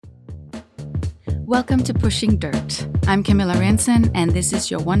Welcome to Pushing Dirt. I'm Camilla Ranson, and this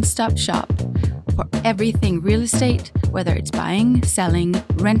is your one-stop shop for everything real estate, whether it's buying, selling,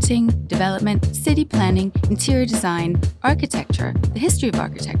 renting, development, city planning, interior design, architecture, the history of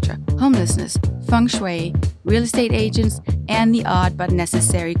architecture, homelessness, feng shui, real estate agents, and the odd but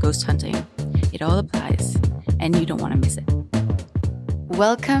necessary ghost hunting. It all applies, and you don't want to miss it.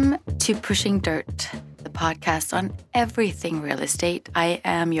 Welcome to Pushing Dirt, the podcast on everything real estate. I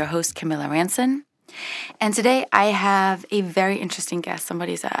am your host, Camilla Ranson. And today I have a very interesting guest,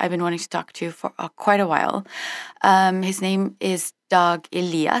 somebody that I've been wanting to talk to for quite a while. His name is Dag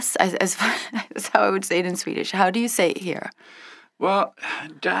Elias, as how I would say it in Swedish. How do you say it here? Well,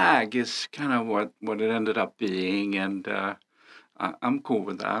 Dag is kind of what it ended up being, and I'm cool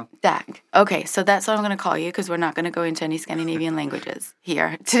with that. Dag. Okay, so that's what I'm going to call you because we're not going to go into any Scandinavian languages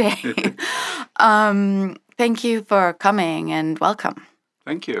here today. Thank you for coming and welcome.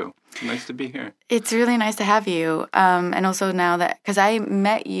 Thank you. Nice to be here. It's really nice to have you. And also now that, because I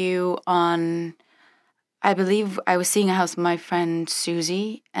met you on, I believe I was seeing a house with my friend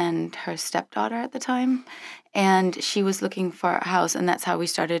Susie and her stepdaughter at the time. And she was looking for a house, and that's how we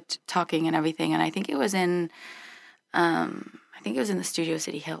started talking and everything. And I think it was in the Studio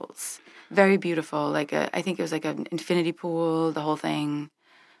City Hills. Very beautiful. I think it was like an infinity pool, the whole thing.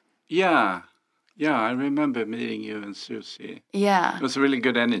 Yeah, I remember meeting you and Susie. Yeah. It was really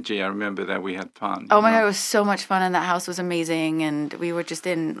good energy. I remember that we had fun. Oh my God, it was so much fun, and that house was amazing. And we were just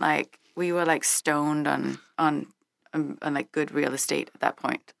we were stoned on good real estate at that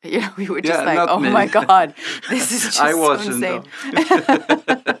point. You know, we were just oh me. My God, this is just I wasn't, so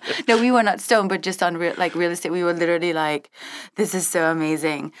insane. No, we were not stoned, but just on real estate, we were literally this is so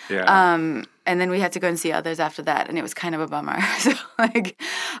amazing. Yeah. And then we had to go and see others after that, and it was kind of a bummer. So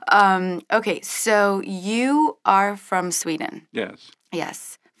okay, so you are from Sweden. Yes.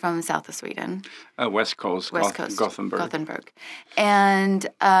 Yes, from the south of Sweden. West Coast, Gothenburg. Gothenburg. And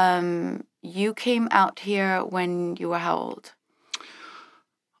you came out here when you were how old?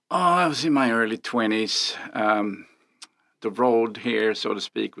 Oh, I was in my early 20s. The road here, so to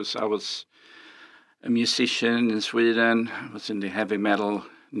speak, I was a musician in Sweden. I was in the heavy metal,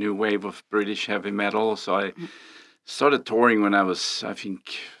 new wave of British heavy metal. So I started touring when I was, I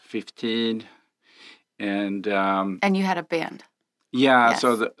think, 15. And you had a band? Yeah, yes.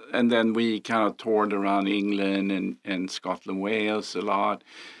 And then we kind of toured around England and Scotland, Wales a lot,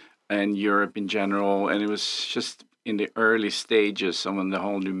 and Europe in general. And it was just in the early stages when the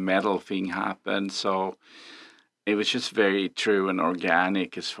whole new metal thing happened. So it was just very true and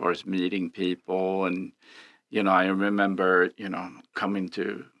organic as far as meeting people. And, I remember, coming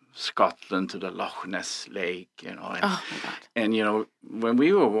to Scotland to the Loch Ness Lake, and, oh my God. And, when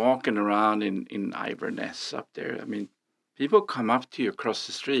we were walking around in Inverness up there, I mean, people come up to you across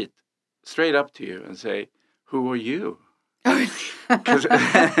the street, straight up to you and say, "Who are you?"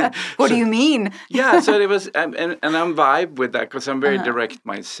 What do you mean? Yeah, so it was, and I'm vibe with that because I'm very direct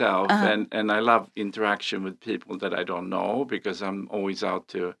myself, and I love interaction with people that I don't know because I'm always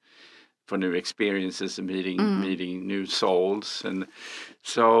out for new experiences and meeting new souls, and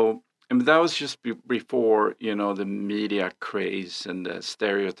so that was just before the media craze and the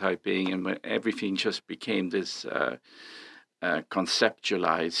stereotyping, and when everything just became this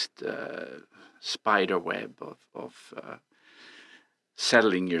conceptualized spider web of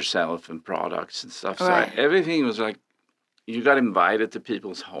selling yourself and products and stuff. Right. So everything was you got invited to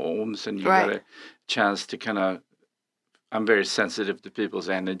people's homes, and you got a chance to I'm very sensitive to people's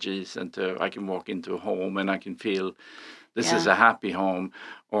energies, and I can walk into a home and I can feel this is a happy home,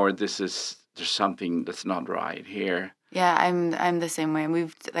 or there's something that's not right here. Yeah, I'm the same way. And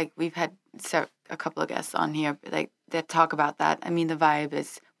we've had a couple of guests on here that talk about that. I mean, the vibe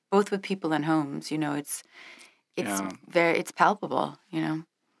is both with people and homes, it's palpable,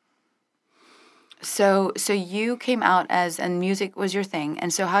 So you came out and music was your thing.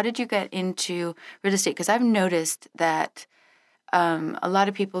 And so how did you get into real estate? Because I've noticed that a lot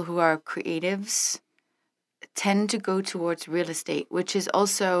of people who are creatives tend to go towards real estate, which is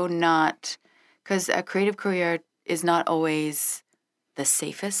also not, because a creative career is not always the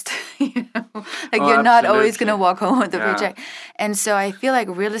safest, you're not always going to walk home with a paycheck. And so I feel like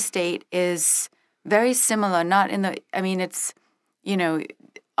real estate is very similar, it's,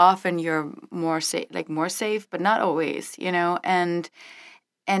 often you're more safe, but not always, and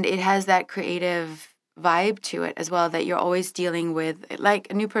it has that creative vibe to it as well, that you're always dealing with a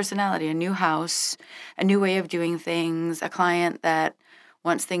new personality, a new house, a new way of doing things, a client that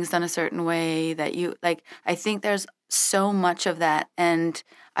wants things done a certain way that you I think there's so much of that, and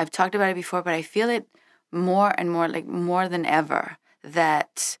I've talked about it before, but I feel it more and more more than ever,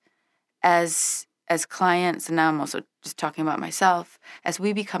 that as as clients, and now I'm also just talking about myself, as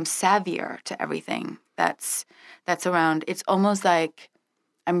we become savvier to everything that's around, it's almost like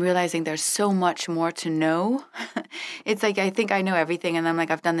I'm realizing there's so much more to know. It's like I think I know everything, and I'm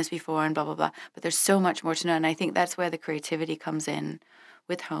like, I've done this before and blah, blah, blah. But there's so much more to know. And I think that's where the creativity comes in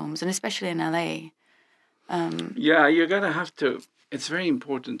with homes, and especially in LA. Yeah, you're going to have to, it's very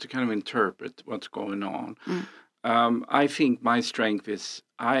important to kind of interpret what's going on. I think my strength is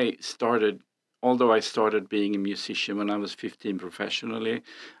although I started being a musician when I was 15 professionally,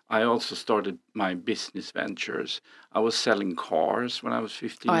 I also started my business ventures. I was selling cars when I was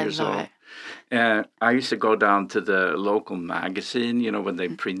 15 years old. And I used to go down to the local magazine, when they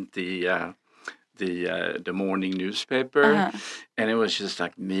print the morning newspaper, and it was just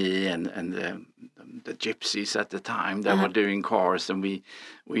like me and the gypsies at the time that were doing cars, and we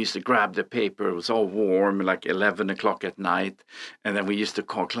used to grab the paper. It was all warm, like 11 o'clock at night, and then we used to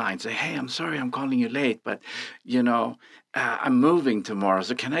call clients, say, "Hey, I'm sorry, I'm calling you late, but I'm moving tomorrow,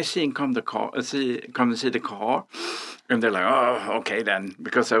 so can I come and see the car?" And they're like, "Oh, okay then,"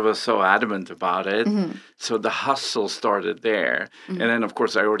 because I was so adamant about it. So the hustle started there. And then, of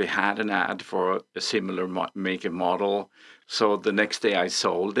course, I already had an ad for a similar make and model. So the next day I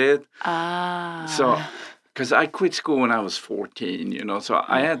sold it. So, because I quit school when I was 14, so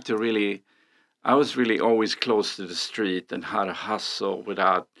I had to I was really always close to the street and how to hustle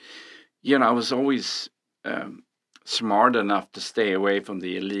without, I was always smart enough to stay away from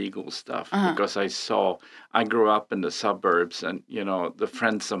the illegal stuff because I grew up in the suburbs, and the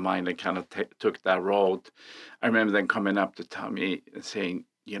friends of mine that kind of took that road. I remember them coming up to tell me and saying,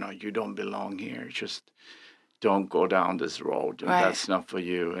 "You don't belong here. Just don't go down this road. Right. That's not for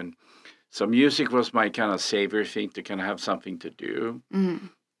you." And so music was my kind of savior thing to kind of have something to do.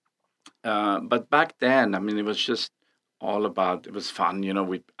 But back then, I mean, it was just all about, it was fun.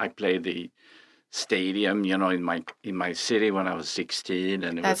 I played the stadium, in my city when I was 16,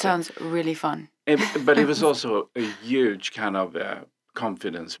 and that sounds really fun. But it was also a huge kind of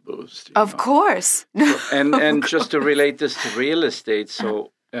confidence boost. Of course. And just to relate this to real estate,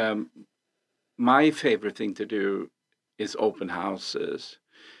 so my favorite thing to do is open houses,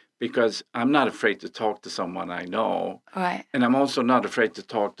 because I'm not afraid to talk to someone I know, right? And I'm also not afraid to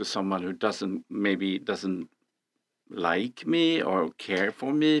talk to someone who doesn't like me or care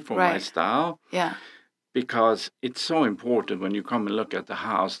for me, for my style. Yeah. Because it's so important when you come and look at the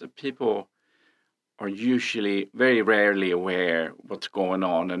house that people are usually very rarely aware what's going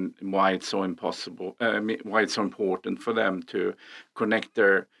on and why it's so why it's so important for them to connect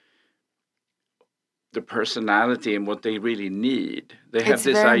the personality and what they really need. They have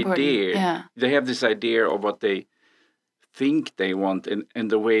this idea. Yeah. They have this idea of what they think they want and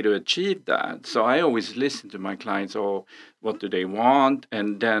the way to achieve that. So I always listen to my clients, what do they want?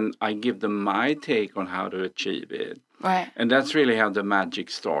 And then I give them my take on how to achieve it. Right. And that's really how the magic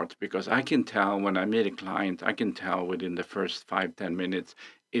starts, because I can tell when I meet a client, I can tell within the first 5-10 minutes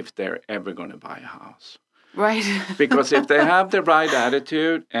if they're ever going to buy a house. Right. Because if they have the right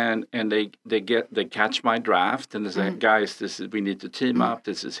attitude and they catch my draft and they say, "Guys, we need to team up.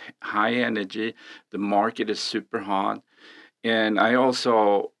 This is high energy. The market is super hot." And I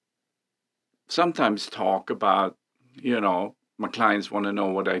also sometimes talk about, my clients want to know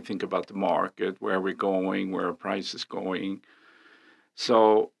what I think about the market, where we're going, where our price is going.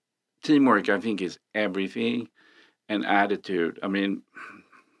 So teamwork, I think, is everything, and attitude. I mean,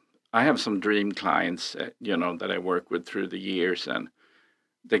 I have some dream clients, that I work with through the years, and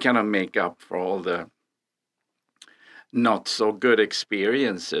they kind of make up for all the not so good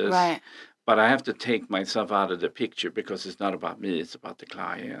experiences. Right. But I have to take myself out of the picture because it's not about me, it's about the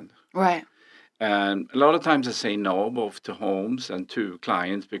client. Right. And a lot of times I say no, both to homes and to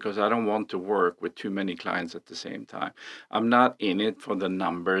clients, because I don't want to work with too many clients at the same time. I'm not in it for the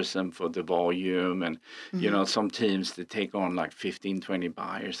numbers and for the volume. And, some teams, they take on like 15, 20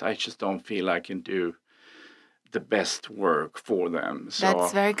 buyers. I just don't feel I can do the best work for them. So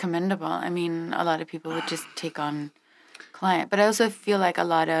that's very commendable. I mean, a lot of people would just take on client. But I also feel like a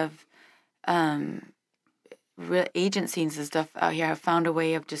lot of real agencies and stuff out here have found a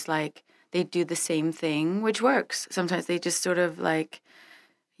way of just like, they do the same thing, which works. Sometimes they just sort of like,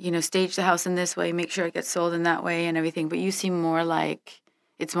 stage the house in this way, make sure it gets sold in that way and everything. But you seem more like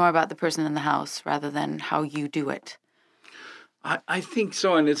it's more about the person in the house rather than how you do it. I think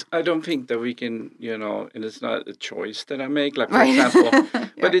so. And I don't think that we can, and it's not a choice that I make. Like, for example,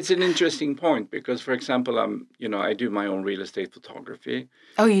 but it's an interesting point because, for example, I do my own real estate photography.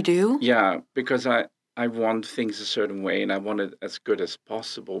 Oh, you do? Yeah, because I want things a certain way and I want it as good as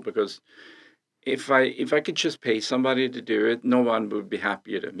possible because if I could just pay somebody to do it, no one would be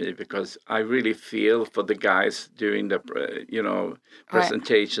happier than me, because I really feel for the guys doing the Right.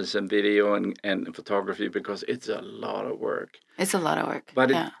 presentations and video and photography, because it's a lot of work. It's a lot of work. But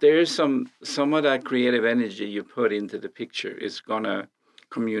Yeah. there's some of that creative energy you put into the picture is gonna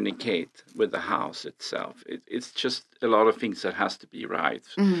communicate with the house itself. It's just a lot of things that has to be right,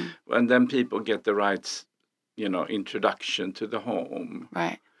 hmm and then people get the right, introduction to the home.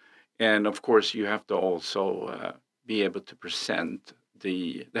 Right. And of course, you have to also be able to present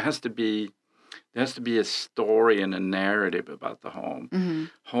there has to be a story and a narrative about the home. hmm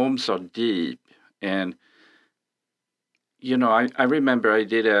Homes are deep, and I remember I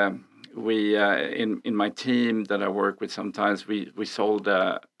did in my team that I work with sometimes, we sold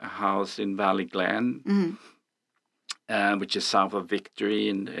a house in Valley Glen, hmm which is south of Victory,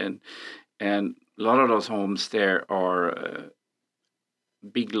 and a lot of those homes there are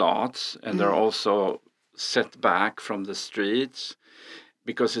big lots, and they're also set back from the streets,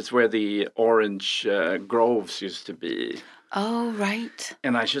 because it's where the orange groves used to be. Oh, right.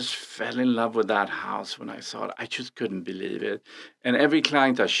 And I just fell in love with that house when I saw it. I just couldn't believe it. And every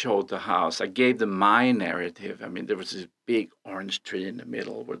client I showed the house, I gave them my narrative. I mean, there was this big orange tree in the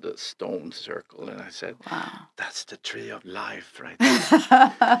middle with the stone circle, and I said, Wow. "That's the tree of life, right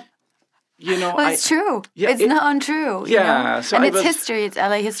there." Well, it's true. Yeah, it's not untrue. Yeah, so and I it's was- history. It's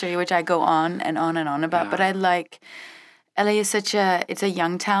LA history, which I go on and on and on about. But Yeah. I like LA is it's a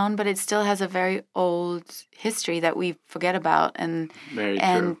young town, but it still has a very old history that we forget about. And Very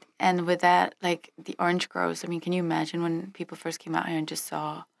true. and with that, like the orange groves. I mean, can you imagine when people first came out here and just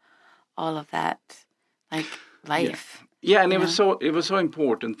saw all of that, like life? Yeah, and it was so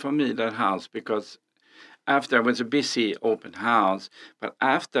important for me, that house, because after, it was a busy open house, but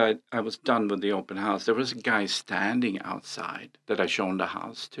after I was done with the open house, there was a guy standing outside that I shown the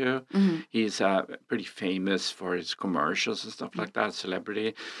house to. Mhm. He's pretty famous for his commercials and stuff like that,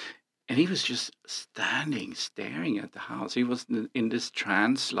 celebrity. And he was just standing, staring at the house. He was in this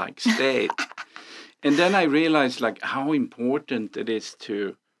trance-like state. And then I realized, like, how important it is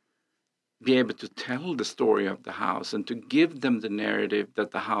to be able to tell the story of the house and to give them the narrative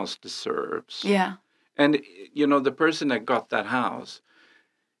that the house deserves. Yeah. And the person that got that house,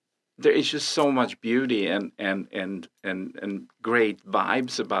 there is just so much beauty and great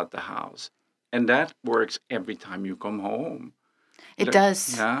vibes about the house, and that works every time you come home. It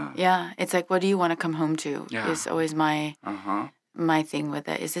does. Yeah. Yeah. It's like, what do you want to come home to? Yeah. Is always my Uh-huh. thing with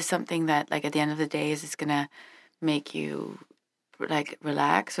it. Is this something that, like, at the end of the day, is this gonna make you like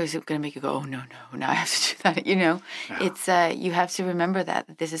relax, or is it gonna make you go, oh no, now I have to do that? Yeah. It's you have to remember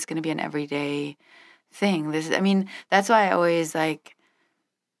that this is gonna be an everyday thing. I mean, that's why I always like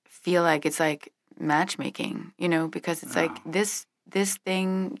feel like it's like matchmaking, because it's like this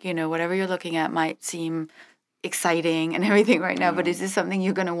thing, whatever you're looking at might seem exciting and everything right now, but is this something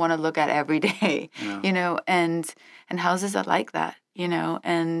you're going to want to look at every day? Yeah. And houses are like that,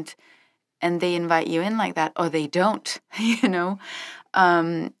 and they invite you in like that, or they don't.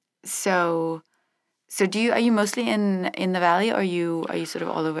 So are you mostly in the Valley, or are you sort of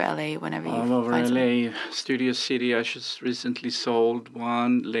all over LA whenever you All over find something? LA, Studio City. I just recently sold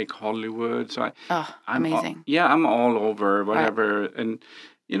one, Lake Hollywood. So Oh, I'm amazing. I'm all over, whatever. And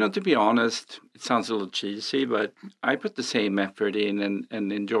to be honest, it sounds a little cheesy, but I put the same effort in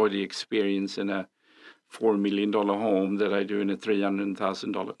and enjoy the experience in a $4 million home that I do in a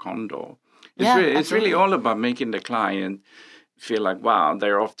 $300,000 condo. Yeah, It's really absolutely. all about making the client feel like, wow,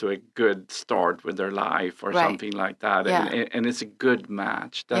 they're off to a good start with their life, or Right. something like that. Yeah. And it's a good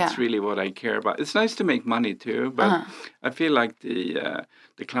match. That's Yeah. really what I care about. It's nice to make money too, but Uh-huh. I feel like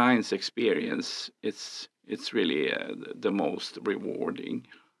the client's experience, it's really the most rewarding.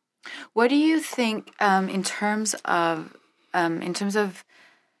 What do you think in terms of,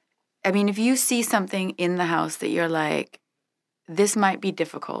 I mean, if you see something in the house that you're like, this might be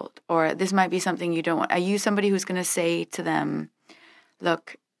difficult, or this might be something you don't want, are you somebody who's going to say to them,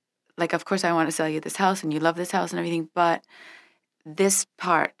 look, like, of course I want to sell you this house and you love this house and everything, but this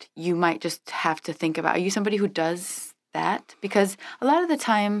part you might just have to think about? Are you somebody who does that? Because a lot of the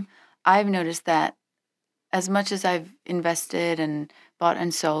time I've noticed that as much as I've invested and bought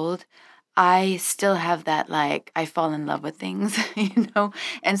and sold, I still have that, like, I fall in love with things,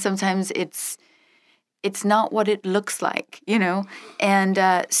 and sometimes it's not what it looks like, and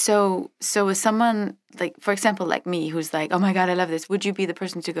so as someone, like, for example, like me, who's like, oh my God, I love this, would you be the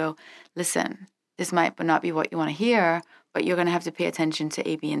person to go, listen, this might not be what you want to hear, but you're going to have to pay attention to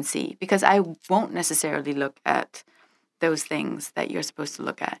A, B, and C, because I won't necessarily look at those things that you're supposed to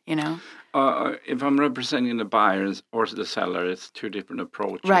look at, If I'm representing the buyers or the seller, it's two different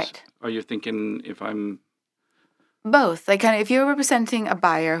approaches. Right. Are you thinking if I'm... Both. Like, kind of, if you're representing a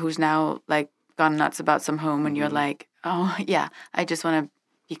buyer who's now, like, gone nuts about some home and you're like, oh, yeah, I just want to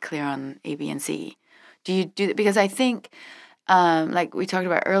be clear on A, B, and C. Do you do that? Because I think, like we talked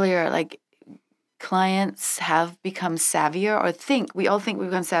about earlier, like, clients have become savvier, or we all think we've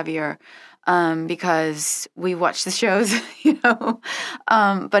become savvier because we watch the shows,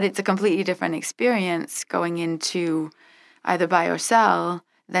 but it's a completely different experience going into either buy or sell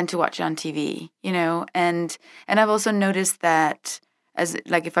than to watch on TV, and I've also noticed that as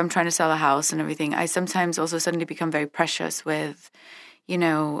like if I'm trying to sell a house and everything, I sometimes also suddenly become very precious with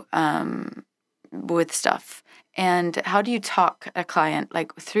stuff. And how do you talk a client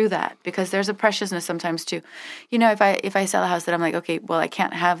like through that? Because there's a preciousness sometimes too. If I sell a house that I'm like, okay, well, I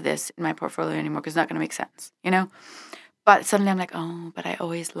can't have this in my portfolio anymore because it's not going to make sense, But suddenly I'm like, oh, but I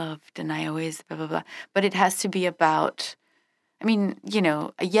always loved and I always blah, blah, blah. But it has to be about, I mean,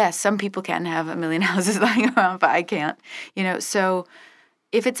 yes, some people can have a million houses lying around, but I can't, So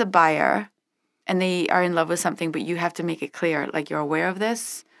if it's a buyer and they are in love with something, but you have to make it clear, like you're aware of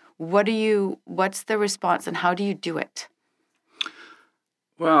this, what's the response and how do you do it?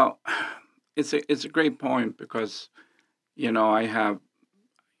 Well, it's a great point because, I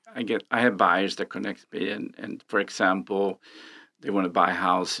have buyers that connect me and for example, they want to buy a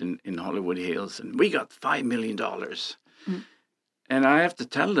house in Hollywood Hills and we got $5 million. And I have to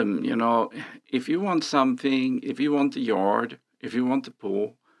tell them, if you want something, if you want the yard, if you want the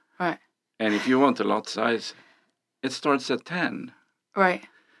pool, right, and if you want the lot size, it starts at 10. Right.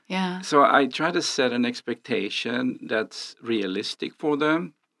 Yeah. So I try to set an expectation that's realistic for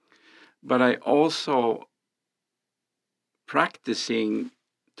them, but I also practicing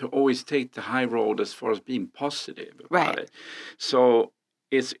to always take the high road as far as being positive about it. So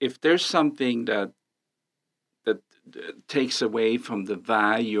if there's something that takes away from the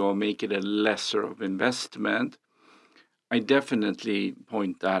value or make it a lesser of investment, I definitely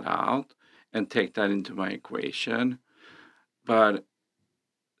point that out and take that into my equation. But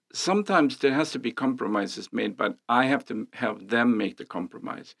sometimes there has to be compromises made, but I have to have them make the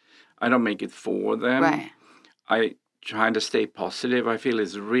compromise. I don't make it for them. Right. I try to stay positive. I feel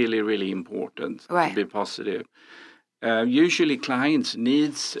it's really, really important to be positive. Usually clients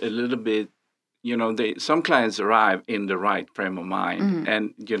needs a little bit, some clients arrive in the right frame of mind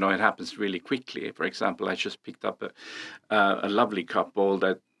and, it happens really quickly. For example, I just picked up a lovely couple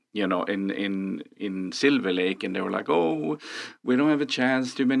that, in Silver Lake, and they were like, oh, we don't have a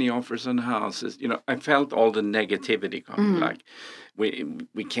chance, too many offers on houses. I felt all the negativity coming, like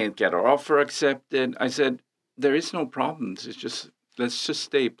we can't get our offer accepted. I said, there is no problems. It's just, let's just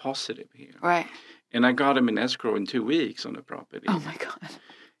stay positive here. Right. And I got him in escrow in 2 weeks on the property. Oh my God.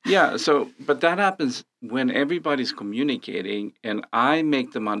 Yeah, but that happens when everybody's communicating and I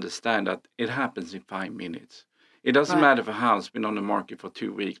make them understand that it happens in 5 minutes. It doesn't matter if a house has been on the market for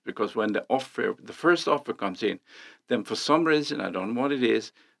 2 weeks, because when the first offer comes in, then for some reason, I don't know what it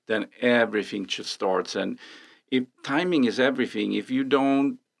is, then everything just starts. And if timing is everything, if you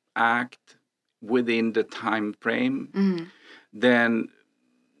don't act within the time frame, then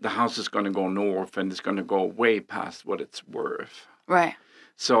the house is going to go north and it's going to go way past what it's worth. Right.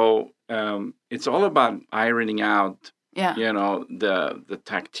 So it's all about ironing out, the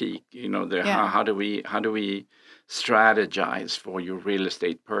tactique. How do we strategize for your real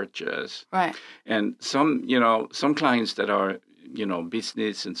estate purchase? Right. And some clients that are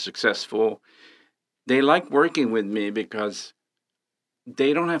business and successful, they like working with me because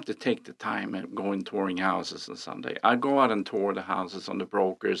they don't have to take the time and going touring houses on Sunday. I go out and tour the houses on the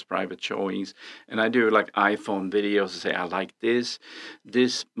brokers, private showings, and I do like iPhone videos to say, I like this.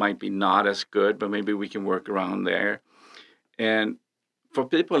 This might be not as good, but maybe we can work around there. And for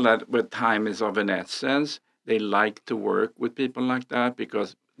people that where time is of an essence, they like to work with people like that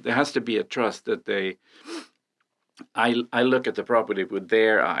because there has to be a trust that I look at the property with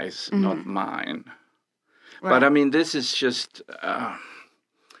their eyes, not mine. Right. But I mean, this is just...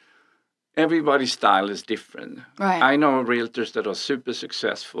 everybody's style is different. Right. I know realtors that are super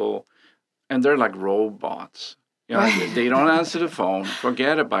successful, and they're like robots. They don't answer the phone.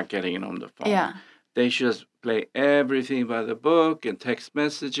 Forget about getting on the phone. Yeah. They just play everything by the book and text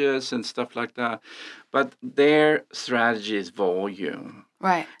messages and stuff like that. But their strategy is volume.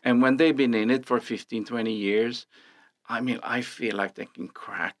 Right. And when they've been in it for 15, 20 years, I mean, I feel like they can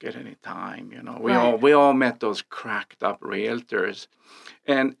crack at any time. We all met those cracked up realtors,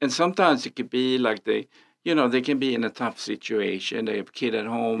 and sometimes it could be like they can be in a tough situation. They have a kid at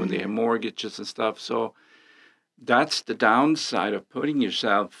home and they have mortgages and stuff. So that's the downside of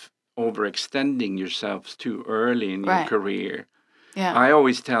overextending yourself too early in your Right. career. Yeah. I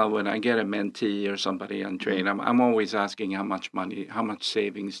always tell when I get a mentee or somebody on train, I'm always asking how much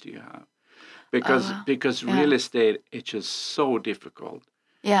savings do you have? Because Yeah. real estate, it's just so difficult.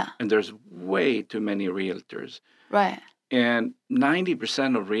 Yeah. And there's way too many realtors. Right. And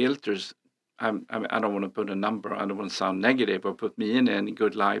 90% of realtors, I don't want to put a number, I don't want to sound negative or put me in any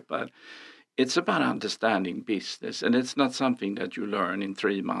good light, but it's about understanding business. And it's not something that you learn in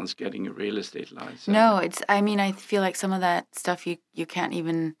 3 months getting a real estate license. No, I feel like some of that stuff you can't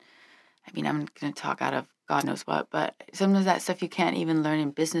even, I'm going to talk out of God knows what, but some of that stuff you can't even learn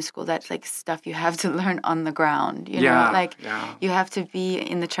in business school. That's like stuff you have to learn on the ground, you know? Like you have to be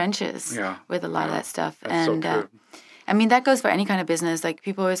in the trenches with a lot of that stuff. That's and so true. that goes for any kind of business. Like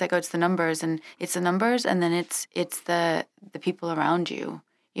people always like, oh, it's the numbers, and then it's the people around you,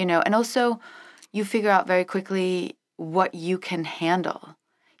 you know? And also you figure out very quickly what you can handle,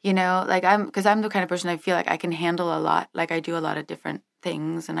 you know? Like because I'm the kind of person I feel like I can handle a lot. Like I do a lot of different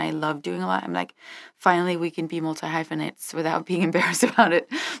things and I love doing a lot. I'm like, finally we can be multi-hyphenates without being embarrassed about it.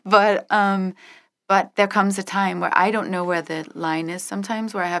 But there comes a time where I don't know where the line is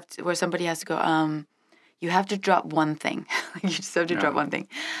sometimes, where somebody has to go, you have to drop one thing. You just have to drop one thing.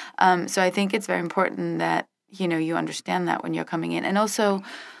 So I think it's very important that, you know, you understand that when you're coming in. And also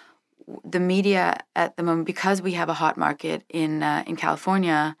the media at the moment, because we have a hot market in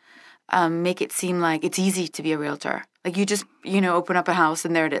California, make it seem like it's easy to be a realtor. Like you just, you know, open up a house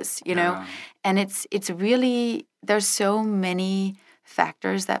and there it is, you know? And it's really, there's so many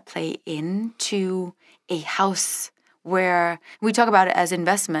factors that play into a house where we talk about it as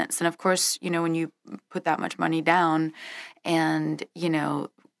investments. And of course, you know, when you put that much money down and, you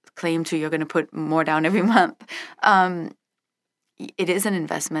know, claim to you're going to put more down every month, it is an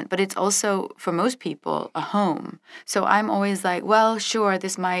investment, but it's also, for most people, a home. So I'm always like, well, sure,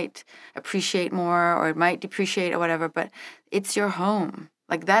 this might appreciate more or it might depreciate or whatever, but it's your home.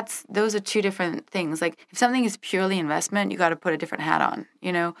 Like those are two different things. Like if something is purely investment, you got to put a different hat on,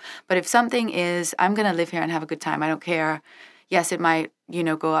 you know? But if something is, I'm going to live here and have a good time, I don't care. Yes, it might, you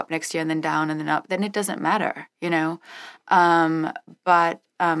know, go up next year and then down and then up, then it doesn't matter, you know?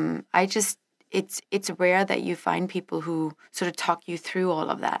 It's rare that you find people who sort of talk you through all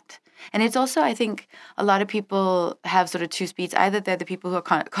of that. And it's also, I think, a lot of people have sort of two speeds. Either they're the people who are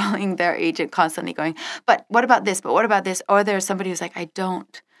calling their agent constantly going, but what about this? But what about this? Or there's somebody who's like, I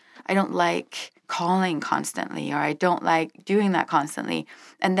don't like calling constantly, or I don't like doing that constantly,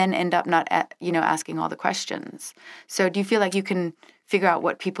 and then end up not, asking all the questions. So do you feel like you can figure out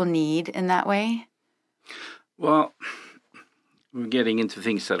what people need in that way? Well, we're getting into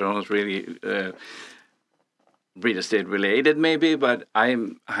things that are not really real estate related, maybe, but I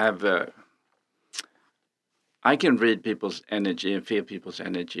can read people's energy and feel people's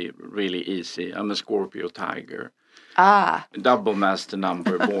energy really easy. I'm a Scorpio tiger. Double master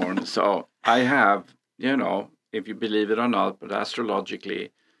number born. So I have, you know, if you believe it or not, but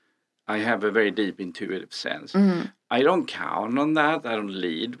astrologically, I have a very deep intuitive sense. Mm-hmm. I don't count on that. I don't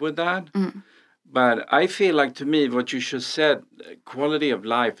lead with that. Mm-hmm. But I feel like, to me, what you just said, quality of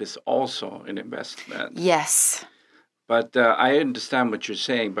life is also an investment. Yes. But I understand what you're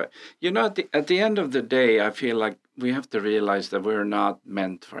saying. But, you know, at the end of the day, I feel like we have to realize that we're not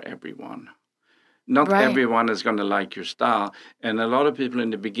meant for everyone. Not everyone is going to like your style. And a lot of people in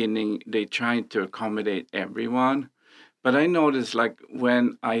the beginning, they try to accommodate everyone. But I noticed, like,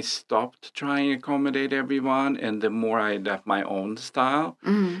 when I stopped trying to accommodate everyone, and the more I adapt my own style,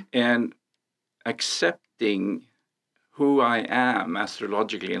 and accepting who I am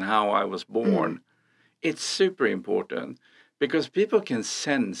astrologically and how I was born, it's super important, because people can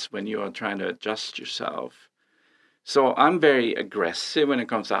sense when you are trying to adjust yourself. So I'm very aggressive when it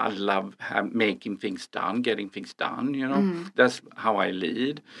comes to, I love making things done, getting things done, you know. That's how I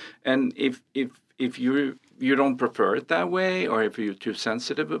lead. And if you don't prefer it that way, or if you're too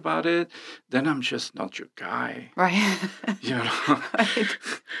sensitive about it, then I'm just not your guy. Right. You know? Right.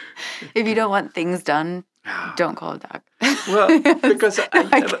 If you don't want things done, don't call a dog. Well, because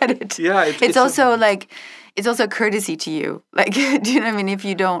I get it. Yeah, it's also like, it's also a courtesy to you. Like, do you know what I mean? If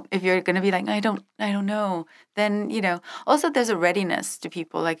you're going to be like, I don't know, then, you know. Also, there's a readiness to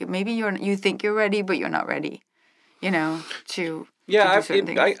people. Like, maybe you think you're ready, but you're not ready, you know, to do certain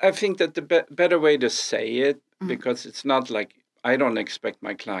things. I think that the better way to say it, because it's not like, I don't expect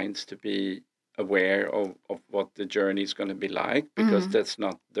my clients to be aware of what the journey is going to be like, because that's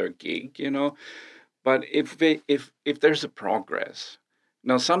not their gig, you know. But if there's a progress.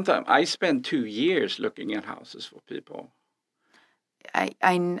 Now, sometimes I spend 2 years looking at houses for people.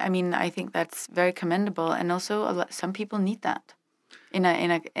 I mean, I think that's very commendable, and also some people need that in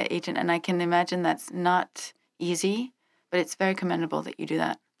a agent, and I can imagine that's not easy, but it's very commendable that you do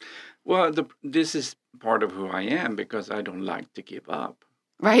that. Well, this is part of who I am because I don't like to give up.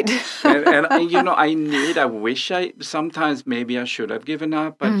 Right. And I wish sometimes maybe I should have given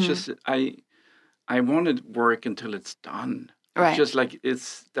up, but just I want to work until it's done. Right. It's just like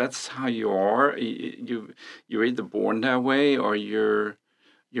that's how you are. You're either born that way or you're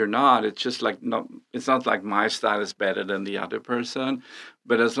not. It's just like it's not like my style is better than the other person,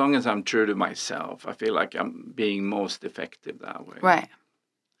 but as long as I'm true to myself, I feel like I'm being most effective that way. Right.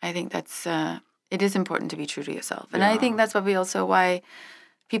 I think that's it is important to be true to yourself, and I think that's why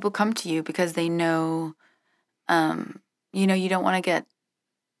people come to you, because they know, you don't want to get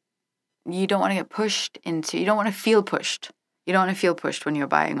pushed into. You don't want to feel pushed. You don't want to feel pushed when you're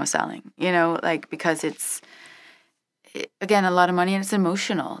buying or selling. Because it's again a lot of money, and it's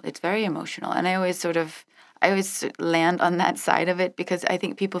emotional. It's very emotional, and I always land on that side of it, because I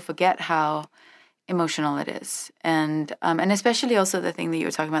think people forget how emotional it is, and especially also the thing that you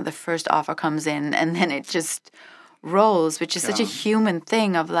were talking about, the first offer comes in and then it just rolls, which is such a human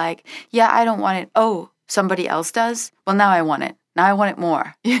thing of like, yeah, I don't want it, oh, somebody else does, well, now I want it. Now I want it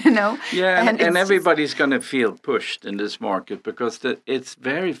more, Yeah, and everybody's going to feel pushed in this market, because it's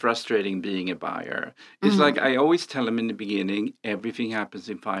very frustrating being a buyer. It's like I always tell them in the beginning, everything happens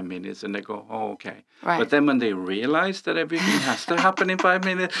in 5 minutes, and they go, oh, okay. Right. But then when they realize that everything has to happen in 5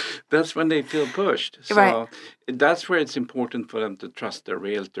 minutes, that's when they feel pushed. So right. That's where it's important for them to trust their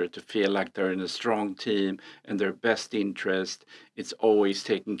realtor, to feel like they're in a strong team and their best interest. It's always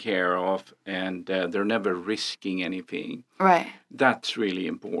taken care of, and they're never risking anything. Right. That's really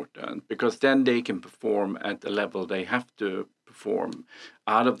important, because then they can perform at the level they have to perform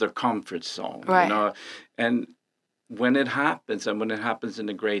out of their comfort zone. Right. And when it happens, and when it happens in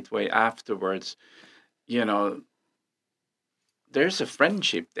a great way afterwards, there's a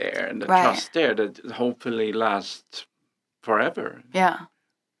friendship there and a trust there that hopefully lasts forever. Yeah.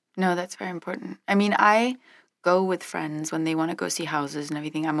 No, that's very important. I mean, I go with friends when they want to go see houses and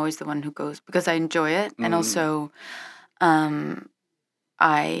everything. I'm always the one who goes because I enjoy it. And also, I've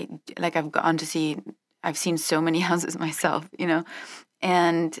seen so many houses myself,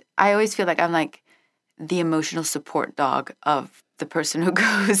 and I always feel like I'm like the emotional support dog of the person who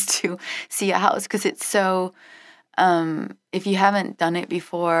goes to see a house, because it's so, if you haven't done it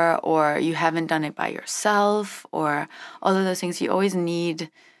before, or you haven't done it by yourself, or all of those things, you always need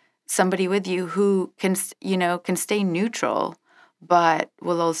somebody with you who can stay neutral, but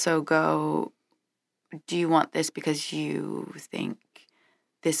will also go, do you want this because you think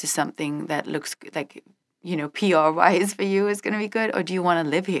this is something that looks like, PR-wise for you is going to be good? Or do you want to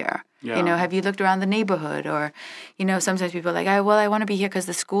live here? Yeah. Have you looked around the neighborhood? Or, sometimes people are like, I want to be here because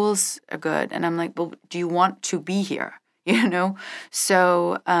the schools are good. And I'm like, well, do you want to be here?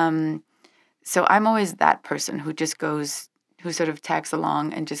 So I'm always that person who just goes, who sort of tags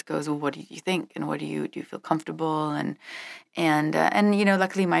along and just goes, well, what do you think? And do you feel comfortable? And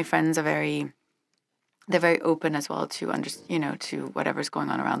luckily my friends are they're very open as well to to whatever's going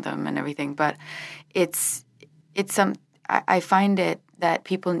on around them and everything. But I find it that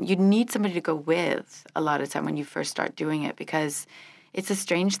you need somebody to go with a lot of time when you first start doing it, because it's a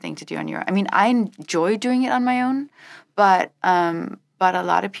strange thing to do on your own. I mean, I enjoy doing it on my own, but a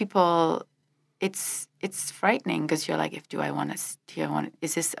lot of people, it's frightening, because you're like, is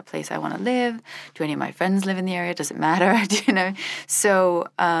this a place I want to live? Do any of my friends live in the area? Does it matter? So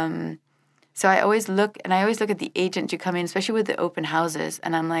I always look at the agent to come in, especially with the open houses,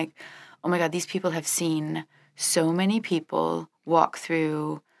 and I'm like, oh my God, these people have seen so many people walk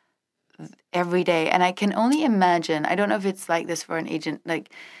through every day. And I can only imagine, I don't know if it's like this for an agent, like,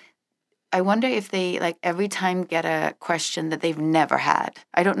 I wonder if they, like, every time get a question that they've never had.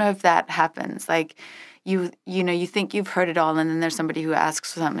 I don't know if that happens. Like, you think you've heard it all, and then there's somebody who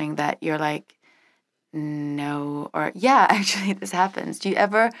asks something that you're like, no, or yeah, actually this happens.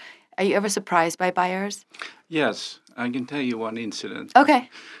 Are you ever surprised by buyers? Yes, I can tell you one incident. Okay.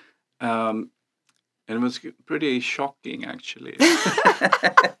 And it was pretty shocking, actually.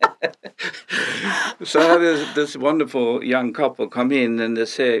 So I had this wonderful young couple come in, and they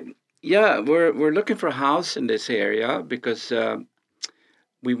say, yeah, we're looking for a house in this area because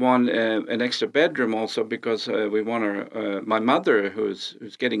we want an extra bedroom also, because we want my mother, who's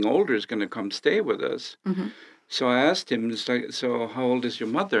getting older, is going to come stay with us. Mm-hmm. So I asked him, so how old is your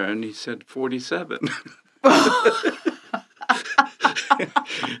mother? And he said 47.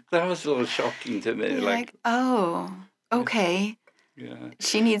 That was a little shocking to me. Like, oh, okay. Yeah.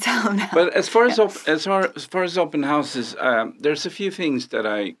 She needs help now. But as far as Yeah. as far as open houses, there's a few things that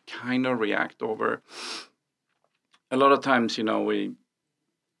I kind of react over. A lot of times, we,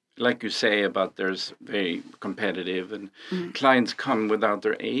 like you say, about there's very competitive, and Mhm. clients come without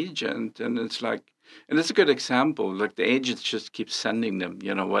their agent, and it's like, and it's a good example. Like the agents just keep sending them,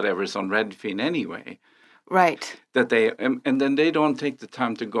 whatever's on Redfin anyway. Right. That they and then they don't take the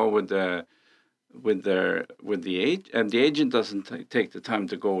time to go with the agent, and the agent doesn't take the time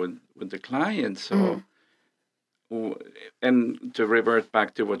to go with the client. So, and to revert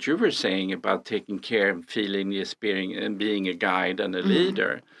back to what you were saying about taking care and feeling the experience and being a guide and a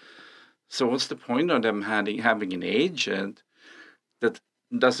leader. So what's the point of them having an agent that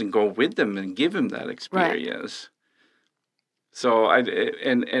doesn't go with them and give them that experience? So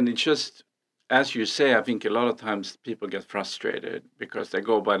and it's just, as you say, I think a lot of times people get frustrated because they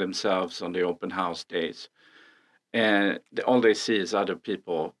go by themselves on the open house days, and all they see is other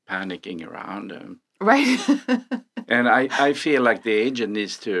people panicking around them. Right. And I feel like the agent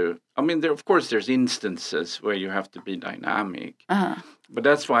needs to. I mean, of course, there's instances where you have to be dynamic, but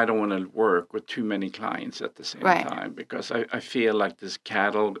that's why I don't want to work with too many clients at the same time, because I feel like this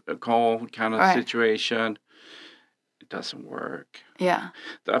cattle call kind of situation. It doesn't work. Yeah.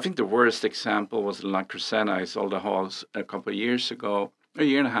 I think the worst example was in La Crescenta. I sold a house a couple of years ago, a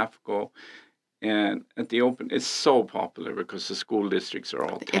year and a half ago. And at the open, it's so popular because the school districts are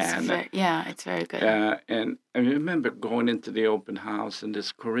all tan. It's very good. And I remember going into the open house, and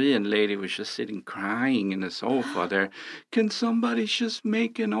this Korean lady was just sitting crying in the sofa there. Can somebody just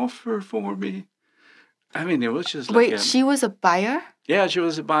make an offer for me? I mean, it was just like... Wait, she was a buyer? Yeah, she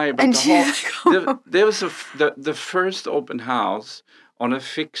was a buyer. But and there was the first open house on a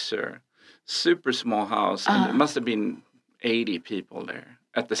fixer, super small house, and it must have been 80 people there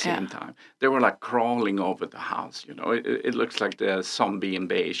at the same time. They were like crawling over the house, It looks like the zombie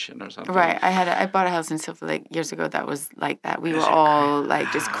invasion or something. Right. I bought a house in Silver Lake years ago that was like that. We were all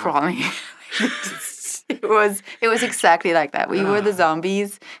like just crawling. It was exactly like that. We were the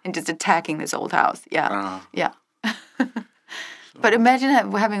zombies and just attacking this old house. Yeah. Yeah. But imagine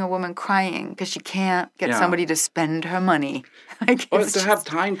having a woman crying because she can't get somebody to spend her money. Or to have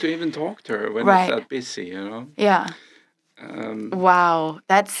time to even talk to her when it's that busy, Yeah. Wow,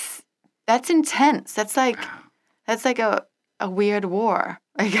 that's intense. That's like a weird war.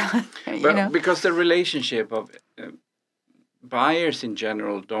 Because the relationship of buyers in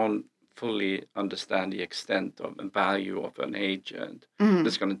general don't fully understand the extent of and value of an agent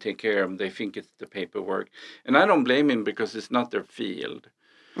that's going to take care of them. They think it's the paperwork, and I don't blame him because it's not their field.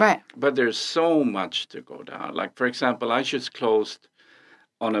 Right. But there's so much to go down. Like, for example, I just closed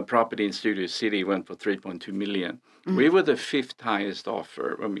on a property in Studio City, went for 3.2 million. We were the fifth highest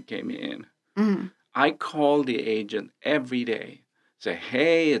offer when we came in. I called the agent every day. Say,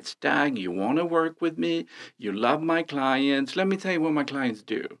 hey, it's Dag. You want to work with me? You love my clients. Let me tell you what my clients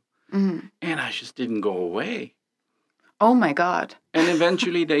do. And I just didn't go away. Oh, my God. And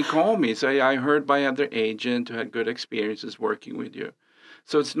eventually they call me, say, I heard by other agent who had good experiences working with you.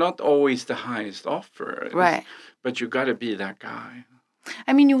 So it's not always the highest offer. Right. But you got to be that guy.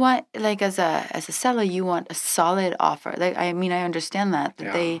 I mean, you want, like, as a seller, you want a solid offer. Like, I mean, I understand that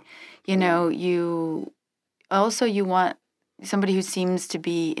they, you want somebody who seems to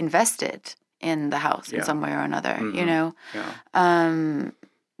be invested in the house in some way or another,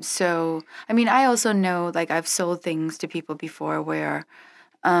 So, I mean, I also know, like, I've sold things to people before where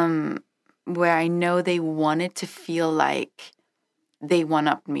I know they wanted to feel like they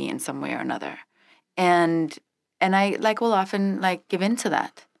one-upped me in some way or another. And I, like, will often, like, give in to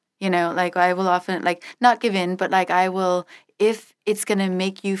that, like, I will often, like, not give in, but, like, I will, if it's going to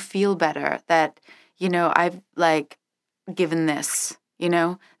make you feel better that, I've, like, given this,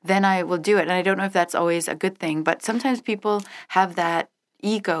 then I will do it. And I don't know if that's always a good thing, but sometimes people have that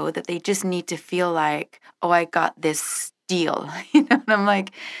ego that they just need to feel like, oh, I got this deal, and I'm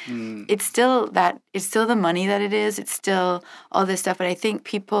like, it's still the money that it is. It's still all this stuff. But I think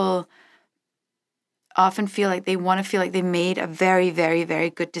people often feel like they want to feel like they made a very, very, very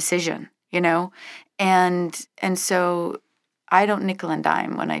good decision, and so I don't nickel and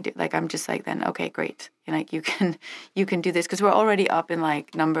dime when I do. Like, I'm just like, then okay, great. Like, you can do this because we're already up in,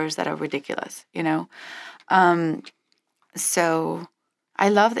 like, numbers that are ridiculous, So I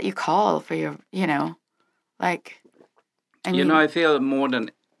love that you call for your, like, I mean, I feel more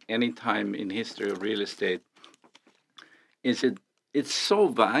than any time in history of real estate, it's so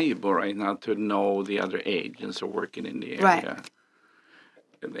valuable right now to know the other agents who are working in the area.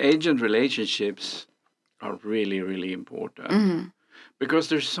 Right. Agent relationships are really, really important because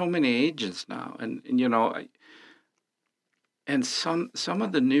there's so many agents now, and And some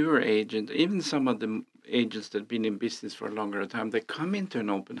of the newer agents, even some of the agents that have been in business for a longer time, they come into an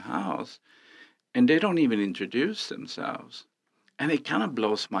open house and they don't even introduce themselves. And it kind of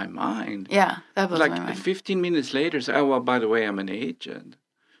blows my mind. Yeah, that blows Like my mind. 15 minutes later, say, oh, well, by the way, I'm an agent.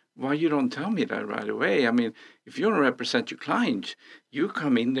 Why you don't tell me that right away? I mean, if you don't represent your client, you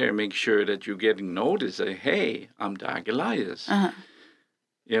come in there and make sure that you're getting noticed. Say, hey, I'm Dag Elias. Uh-huh.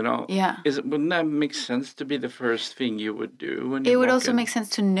 You know, Yeah. Wouldn't that make sense to be the first thing you would do when you It would walk also in? make sense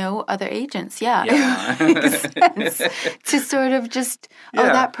to know other agents. Yeah. Yeah. It makes sense to sort of just, oh,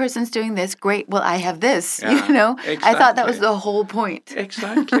 Yeah. that person's doing this. Great. Well, I have this. Yeah, You know, I thought that was exactly. the whole point.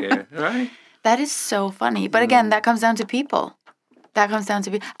 Exactly, right? That is so funny. But again, that comes down to people. That comes down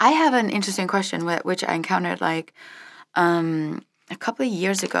to I have an interesting question which I encountered like a couple of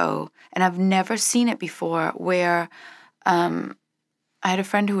years ago, and I've never seen it before, where I had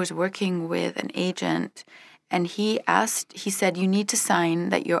a friend who was working with an agent, and he said, you need to sign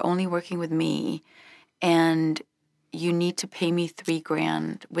that you're only working with me, and you need to pay me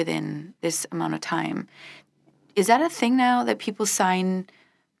 $3,000 within this amount of time. Is that a thing now that people sign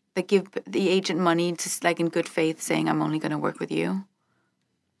that give the agent money to, like, in good faith, saying I'm only going to work with you?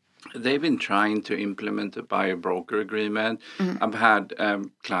 They've been trying to implement a buyer broker agreement. Mm-hmm. I've had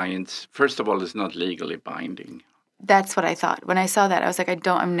clients. First of all, it's not legally binding. That's what I thought. When I saw that, I was like,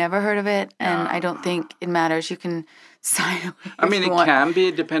 I've never heard of it, and I don't think it matters. You can sign away. I mean, if you it want. can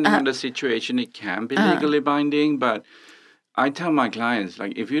be, depending on the situation, it can be legally binding. But I tell my clients,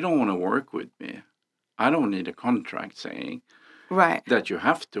 like, if you don't want to work with me, I don't need a contract saying Right. that you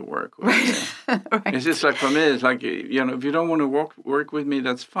have to work with me. Right. It's just like, for me, it's like, you know, if you don't want to work with me,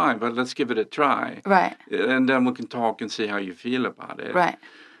 that's fine, but let's give it a try. Right. And then we can talk and see how you feel about it. Right.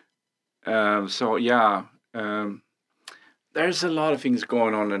 So, yeah, there's a lot of things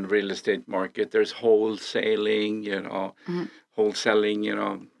going on in the real estate market. There's wholesaling, you know, wholesaling, you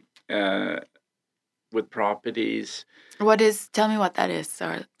know, with properties. Tell me what that is.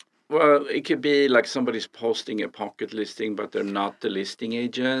 Sorry. Well, it could be like somebody's posting a pocket listing, but they're not the listing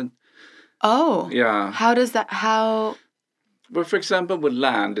agent. Oh. Yeah. How? Well, for example, with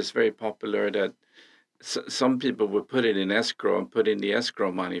land, it's very popular that some people will put it in escrow and put in the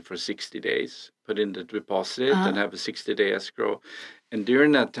escrow money for 60 days, put in the deposit and have a 60-day escrow. And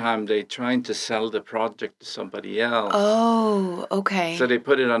during that time, they're trying to sell the project to somebody else. Oh, okay. So they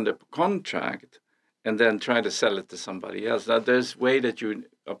put it under contract and then try to sell it to somebody else. Now, there's way that you,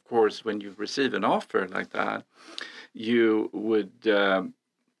 of course, when you receive an offer like that, you would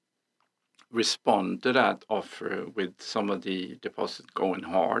respond to that offer with some of the deposit going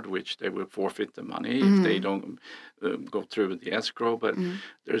hard, which they will forfeit the money if they don't go through with the escrow. But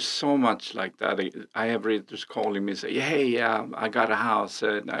there's so much like that. I have realtors calling me and say, hey, I got a house.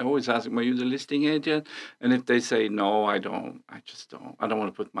 And I always ask them, are you the listing agent? And if they say, no, I don't, I just don't. I don't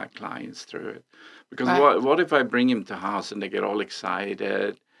want to put my clients through it. Because what if I bring him to house and they get all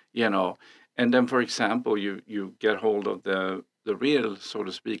excited, you know? And then, for example, you get hold of the real, so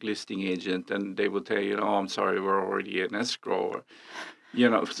to speak, listing agent, and they will tell you, oh, I'm sorry, we're already in escrow. Or, you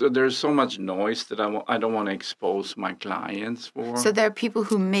know, so there's so much noise that I don't want to expose my clients for. So there are people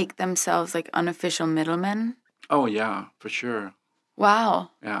who make themselves like unofficial middlemen? Oh, yeah, for sure.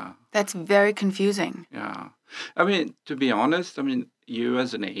 Wow. Yeah. That's very confusing. Yeah. I mean, to be honest, I mean, you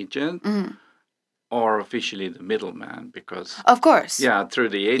as an agent are officially the middleman because... Of course. Yeah, through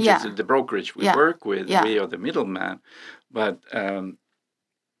the agents, the brokerage we work with, we are the middleman. But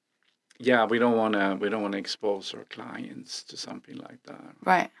yeah, we don't want to expose our clients to something like that.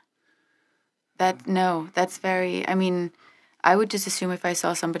 Right. That's very. I mean, I would just assume if I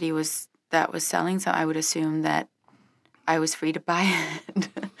saw somebody that was selling something, I would assume that I was free to buy it.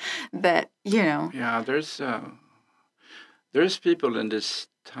 That, you know. Yeah, there's people in this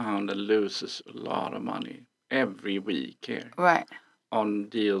town that loses a lot of money every week here. Right. On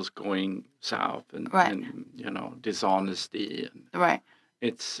deals going south and you know, dishonesty. And right.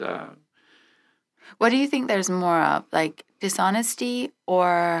 It's... what do you think there's more of? Like dishonesty,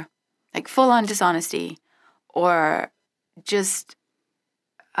 or like full-on dishonesty, or just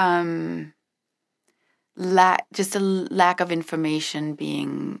just a lack of information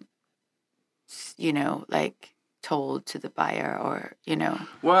being, you know, like told to the buyer, or, you know?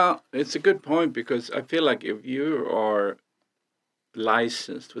 Well, it's a good point, because I feel like if you are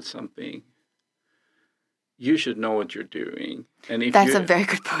licensed with something, you should know what you're doing. And if that's a very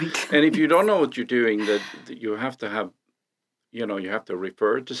good point. And if you don't know what you're doing, that you have to have, you know, you have to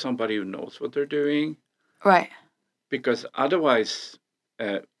refer to somebody who knows what they're doing. Right. Because otherwise,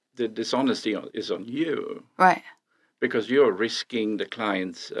 the dishonesty is on you. Right. Because you're risking the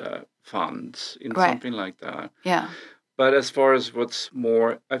client's funds in something like that. Yeah. But as far as what's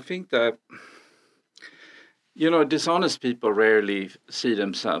more, I think that, dishonest people rarely see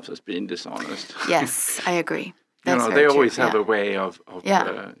themselves as being dishonest. Yes, I agree. That's very they true. always have Yeah. a way of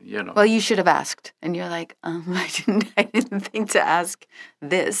Yeah. you know. Well, you should have asked, and you're like, I didn't think to ask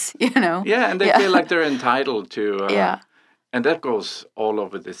this. Yeah, and they Yeah. feel like they're entitled to. Yeah. And that goes all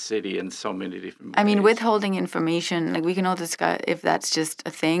over the city in so many different ways. I mean, withholding information, like we can all discuss if that's just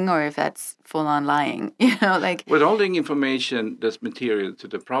a thing or if that's full on lying. Like Withholding information that's material to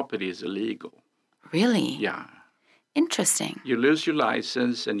the property is illegal. really Yeah. interesting. You lose your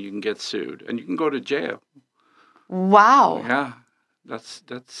license and you can get sued and you can go to jail. Wow. Yeah. That's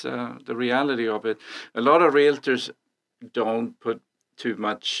the reality of it. A lot of realtors don't put too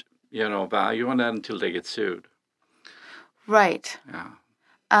much, value on that until they get sued. Right.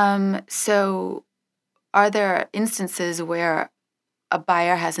 Yeah. So are there instances where a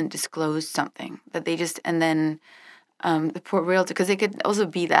buyer hasn't disclosed something that they just, and then the poor realtor, because it could also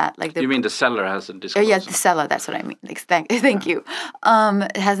be that, like You mean the seller hasn't oh disclosed yeah, something? the seller, that's what I mean. Like, thank you.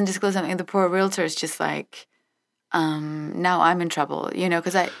 Hasn't disclosed something, and the poor realtor is just like, now I'm in trouble,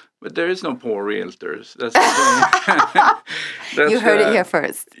 because But there is no poor realtors. That's the thing. you heard it here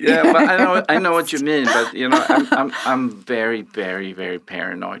first. Yeah, but I know what you mean. But I'm very, very, very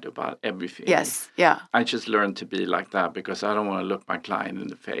paranoid about everything. Yes. Yeah. I just learned to be like that because I don't want to look my client in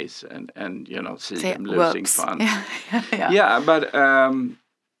the face and see Say, them losing whoops. funds. Yeah. Yeah, but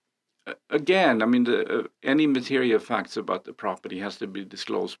again, I mean, any material facts about the property has to be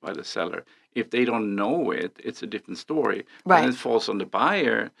disclosed by the seller. If they don't know it, it's a different story. Right. And it falls on the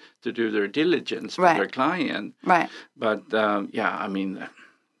buyer to do their diligence with Right. their client. Right. But yeah, I mean,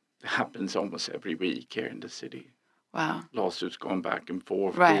 it happens almost every week here in the city. Wow. Lawsuits going back and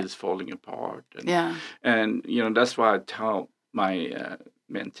forth, Right. deals falling apart. And, Yeah. And, that's why I tell my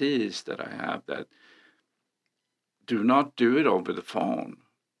mentees that I have that do not do it over the phone.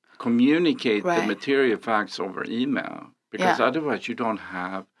 Communicate the Right. material facts over email because Yeah. otherwise you don't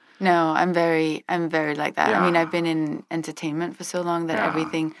have. No, I'm very like that. I mean, Yeah. I've been in entertainment for so long that Yeah.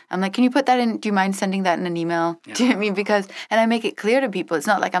 everything, I'm like, can you put that in? Do you mind sending that in an email? Do you know what I mean? Because, and I make it clear to people. It's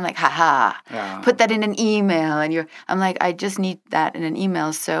not like I'm like, haha, Yeah. put that in an email. And I'm like, I just need that in an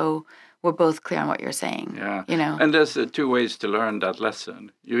email so we're both clear on what you're saying. Yeah. You know? And there's two ways to learn that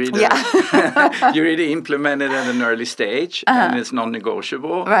lesson. You either Yeah. you either implement it at an early stage and it's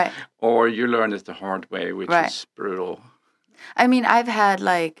non-negotiable, Right. or you learn it the hard way, which Right. is brutal. I mean, I've had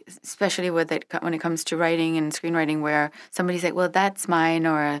like, especially with it when it comes to writing and screenwriting, where somebody's like, "Well, that's mine,"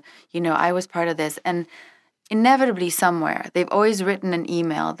 or I was part of this, and inevitably somewhere they've always written an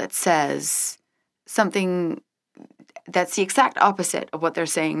email that says something that's the exact opposite of what they're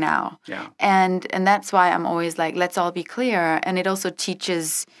saying now. Yeah. And that's why I'm always like, let's all be clear, and it also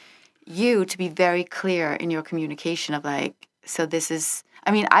teaches you to be very clear in your communication of like, so this is. I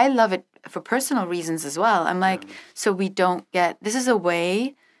mean, I love it for personal reasons as well. I'm like, so we don't get, this is a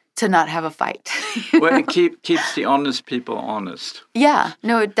way to not have a fight. Well, it keeps the honest people honest. Yeah,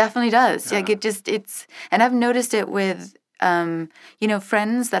 no, it definitely does. Like and I've noticed it with,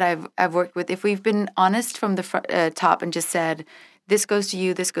 friends that I've worked with. If we've been honest from the top and just said, this goes to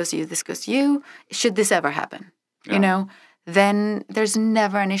you, this goes to you, this goes to you, should this ever happen, then there's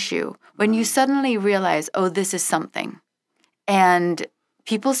never an issue. When you suddenly realize, oh, this is something, and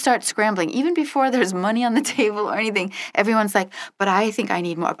people start scrambling, even before there's money on the table or anything. Everyone's like, but I think I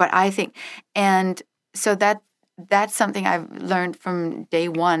need more, but I think. And so that's something I've learned from day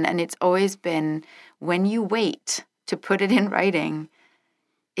one. And it's always been, when you wait to put it in writing,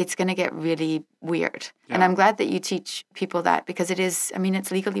 it's going to get really weird. Yeah. And I'm glad that you teach people that, because it is, I mean,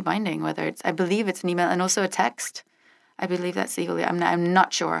 it's legally binding, whether it's, I believe it's an email and also a text. I believe that's legally, I'm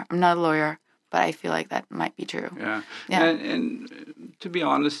not sure. I'm not a lawyer, but I feel like that might be true. Yeah. And to be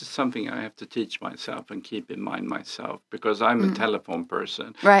honest, it's something I have to teach myself and keep in mind myself, because I'm a telephone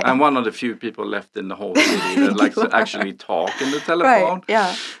person. Right. I'm one of the few people left in the whole city that likes to actually talk in the telephone. Right.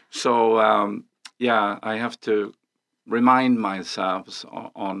 Yeah. So, I have to remind myself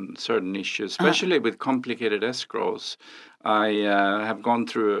on certain issues, especially with complicated escrows. I have gone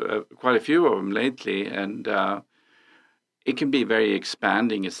through quite a few of them lately, and it can be very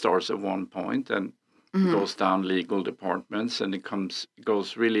expanding. It starts at one point and goes down legal departments, and it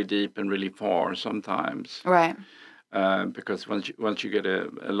goes really deep and really far sometimes. Right. Because once you get a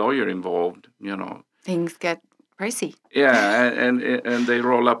lawyer involved, things get pricey. Yeah, and they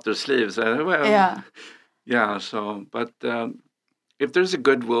roll up their sleeves. Yeah. So, but if there's a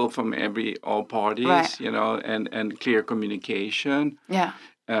goodwill from all parties, right. And clear communication. Yeah.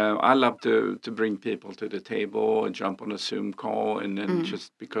 I love to bring people to the table and jump on a Zoom call, and then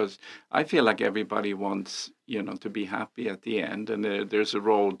just because I feel like everybody wants, to be happy at the end, and there's a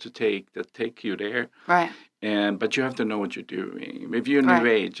role to take you there. Right. But you have to know what you're doing. If you're new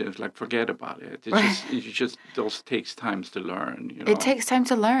age, it's like forget about it. It just those takes time to learn. It takes time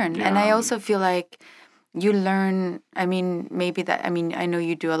to learn, and I also feel like you learn. I mean, I know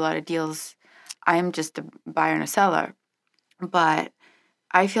you do a lot of deals. I'm just a buyer and a seller, but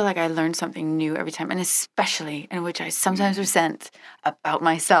I feel like I learn something new every time, and especially in which I sometimes resent about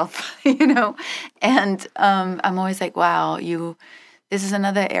myself, And I'm always like, wow, this is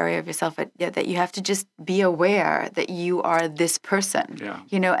another area of yourself that you have to just be aware that you are this person,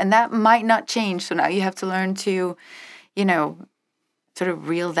 and that might not change. So now you have to learn to, sort of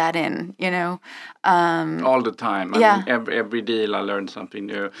reel that in, all the time. I mean, every deal I learn something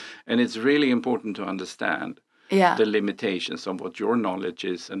new, and it's really important to understand the limitations of what your knowledge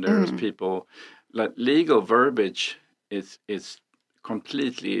is. And there's people like legal verbiage is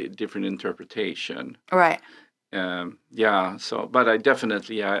completely different interpretation. Right. So, but I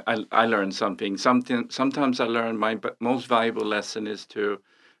definitely, I learned something. Sometimes I learn my most valuable lesson is to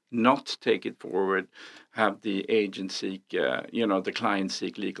not take it forward, have the agent seek, the client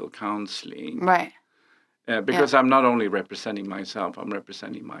seek legal counseling. Right. Because I'm not only representing myself, I'm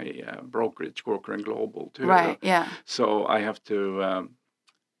representing my brokerage, Corker and Global, too. Right, yeah. So I have to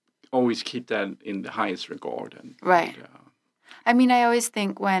always keep that in the highest regard. Right. I mean, I always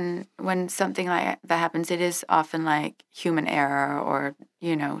think when something like that happens, it is often like human error or,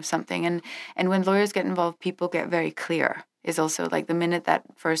 something. And when lawyers get involved, people get very clear. Is also like the minute that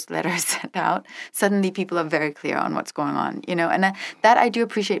first letter is sent out, suddenly people are very clear on what's going on, and that I do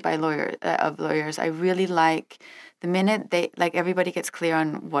appreciate by lawyers. I really like the minute everybody gets clear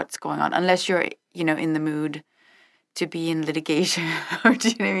on what's going on, unless you're, in the mood to be in litigation or do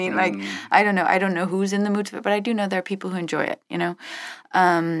you know what I mean? Like, I don't know who's in the mood for it, but I do know there are people who enjoy it,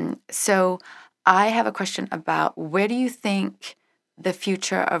 So I have a question about where do you think the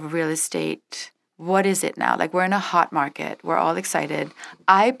future of real estate, what is it now? Like, we're in a hot market. We're all excited.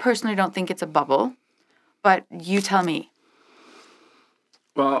 I personally don't think it's a bubble, but you tell me.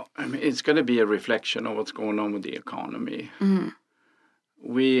 Well, I mean, it's going to be a reflection of what's going on with the economy. Mm-hmm.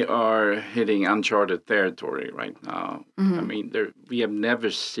 We are hitting uncharted territory right now. Mm-hmm. I mean, we have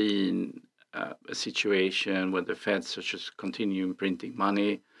never seen a situation where the Feds are just continuing printing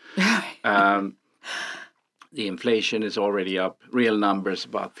money. The inflation is already up. Real numbers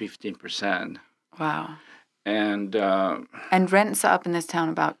about 15%. Wow. And rents are up in this town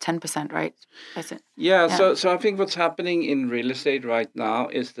about 10%, right? That's it. Yeah. So I think what's happening in real estate right now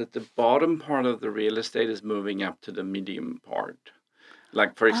is that the bottom part of the real estate is moving up to the medium part.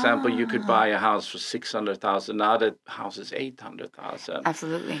 Like, for example, you could buy a house for 600,000. Now that house is 800,000.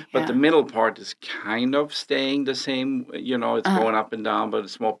 Absolutely. But the middle part is kind of staying the same. It's going up and down, but a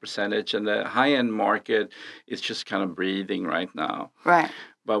small percentage. And the high-end market is just kind of breathing right now. Right.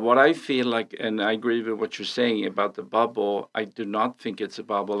 But what I feel like, and I agree with what you're saying about the bubble, I do not think it's a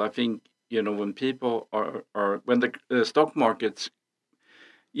bubble. I think, when people when the stock markets,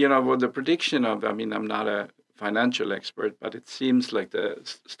 with the prediction of, I mean, I'm not a financial expert, but it seems like the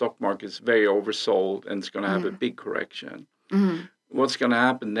stock market is very oversold and it's going to have a big correction. Mm-hmm. What's going to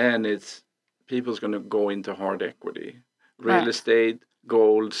happen then is people's going to go into hard equity, real estate,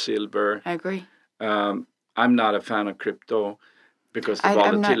 gold, silver. I agree. I'm not a fan of crypto because the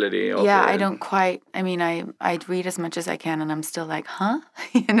volatility. I don't quite. I mean, I read as much as I can, and I'm still like, huh,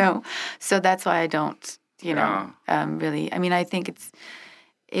 So that's why I don't, really. I mean, I think it's.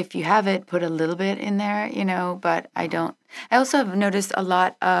 If you have it, put a little bit in there, but I don't. I also have noticed a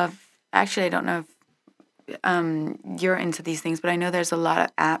lot of, actually, I don't know if you're into these things, but I know there's a lot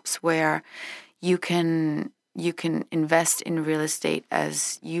of apps where you can invest in real estate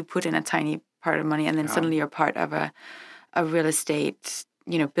as you put in a tiny part of money and then suddenly you're part of a real estate,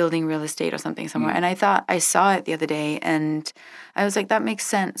 building real estate or something somewhere. And I thought I saw it the other day and I was like, that makes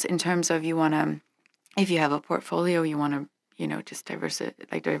sense in terms of if you have a portfolio, you want to, just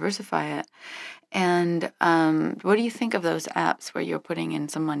diversify it. And what do you think of those apps where you're putting in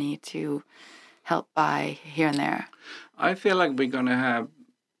some money to help buy here and there? I feel like we're going to have,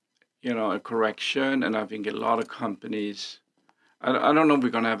 a correction. And I think a lot of companies, I don't know if we're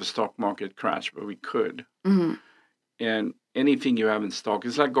going to have a stock market crash, but we could. Mm-hmm. And anything you have in stock,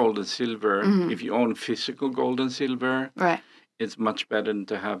 it's like gold and silver. Mm-hmm. If you own physical gold and silver, right, it's much better than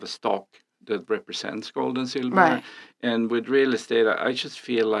to have a stock that represents gold and silver. Right. And with real estate, I just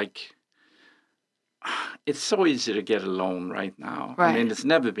feel like it's so easy to get a loan right now. I Right. mean, it's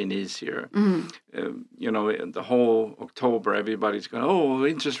never been easier. Mm-hmm. The whole October, everybody's going, oh,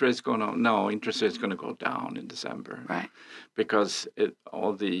 interest rates going up. No, interest rates going to go down in December. Right. Because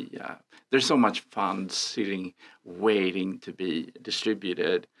there's so much funds sitting, waiting to be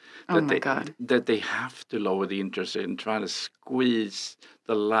distributed Oh my God. that they have to lower the interest rate and try to squeeze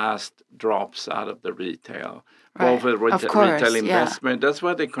the last drops out of the retail. Right. Both Of course, retail yeah. investment. That's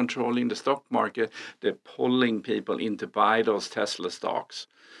why they're controlling the stock market. They're pulling people in to buy those Tesla stocks.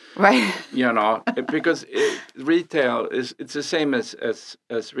 Right. Because retail it's the same as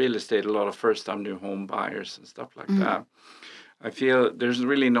real estate. A lot of first-time new home buyers and stuff like that. I feel there's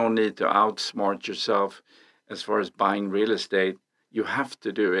really no need to outsmart yourself as far as buying real estate. You have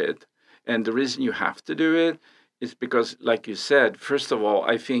to do it, and the reason you have to do it is because, like you said, first of all,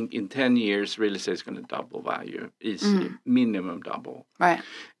 I think in 10 years real estate is going to double value, easily, minimum double. Right.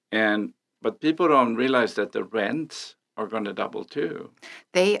 But people don't realize that the rents are going to double too.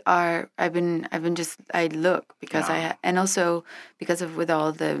 They are. I look because and also because of with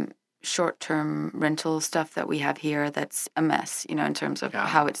all the short-term rental stuff that we have here, that's a mess, in terms of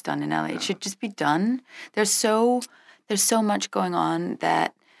how it's done in LA. It should just be done. There's so much going on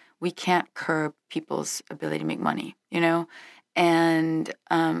that we can't curb people's ability to make money, and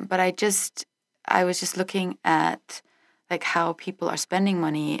but I was just looking at like how people are spending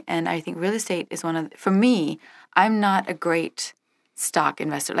money, and I think real estate is for me, I'm not a great stock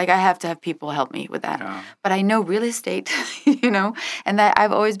investor. Like I have to have people help me with that. Yeah. But I know real estate, and that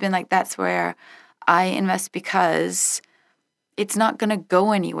I've always been like, that's where I invest because it's not going to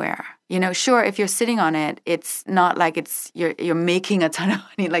go anywhere. Sure, if you're sitting on it, it's not like you're making a ton of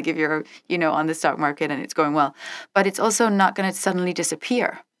money, like if you're, on the stock market and it's going well, but it's also not going to suddenly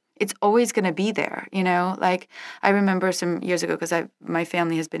disappear. It's always going to be there, like I remember some years ago, because my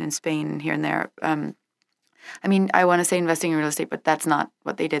family has been in Spain here and there. I mean, I want to say investing in real estate, but that's not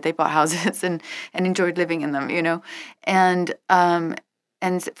what they did. They bought houses and enjoyed living in them,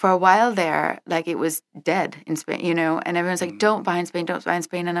 and for a while there, like it was dead in Spain, and everyone's like, don't buy in Spain, don't buy in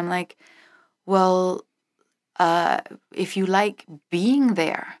Spain. And I'm like, well, if you like being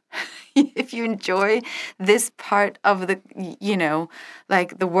there, if you enjoy this part of the,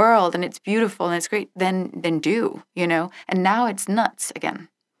 like the world and it's beautiful and it's great, then do, and now it's nuts again.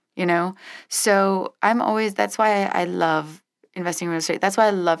 So that's why I love investing in real estate. That's why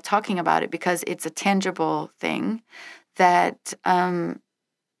I love talking about it, because it's a tangible thing that, and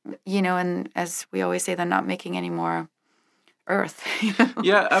as we always say, they're not making any more earth.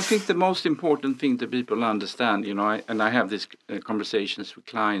 Yeah, I think the most important thing that people understand, I have these conversations with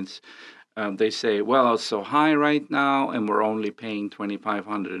clients. They say, well, it's so high right now and we're only paying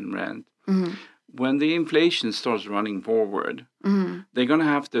 $2,500 in rent. Mm-hmm. When the inflation starts running forward, they're going to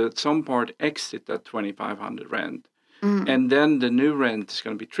have to, at some part, exit that $2,500 rent. And then the new rent is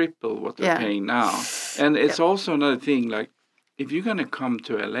going to be triple what they're paying now. And it's also another thing, like, if you're going to come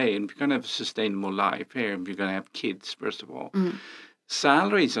to LA and if you're going to have a sustainable life here, if you're going to have kids, first of all,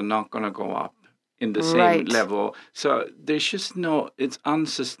 salaries are not going to go up in the same level. So there's just it's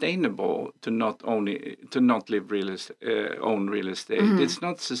unsustainable to not live own real estate. It's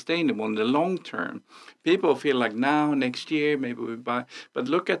not sustainable in the long term. People feel like next year, maybe we buy. But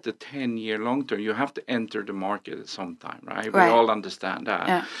look at the 10-year long term. You have to enter the market at some time, right? We all understand that.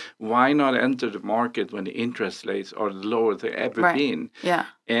 Yeah. Why not enter the market when the interest rates are the lowest they've ever been? Yeah.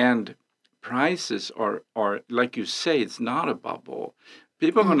 And prices are, like you say, it's not a bubble.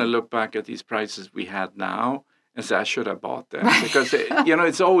 People are going to look back at these prices we had now and say, I should have bought them. Because,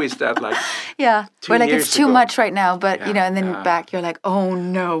 it's always that, like, we're like, it's too much right now. But, and then back, you're like, oh,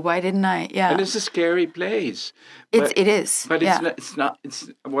 no, why didn't I? Yeah. And it's a scary place. It is. But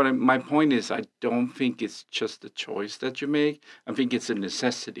my point is, I don't think it's just a choice that you make. I think it's a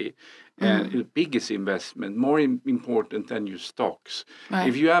necessity. And the biggest investment, more important than your stocks. Right.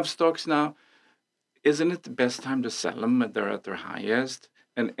 If you have stocks now, isn't it the best time to sell them when they're at their highest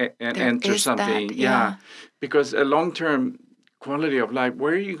and enter something? That, yeah. Because a long-term quality of life,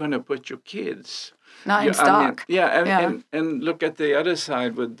 where are you going to put your kids? Not in stock. And look at the other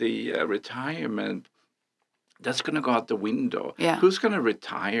side with the retirement. That's going to go out the window. Yeah. Who's going to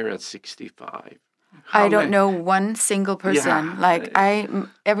retire at 65? I don't know one single person. Yeah. Like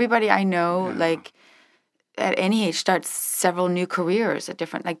everybody I know, like at any age, starts several new careers at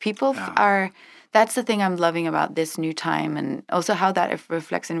different. Like people are. That's the thing I'm loving about this new time, and also how that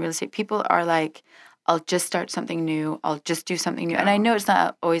reflects in real estate. People are like, I'll just start something new. I'll just do something new. And I know it's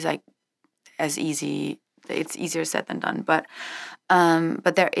not always like as easy. It's easier said than done. But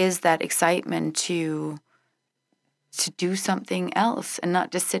there is that excitement to do something else and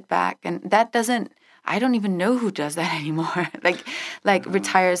not just sit back. And that doesn't, I don't even know who does that anymore. like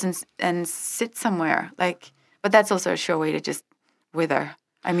retires and sits somewhere. Like, but that's also a sure way to just wither.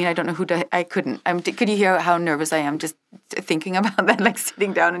 I mean, I don't know who I couldn't. Could you hear how nervous I am just thinking about that, like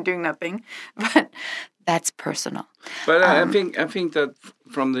sitting down and doing nothing? But that's personal. But I think that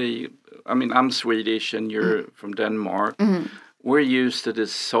from I'm Swedish and you're from Denmark. Mm-hmm. We're used to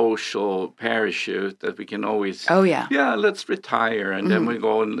this social parachute that we can always, let's retire. And then we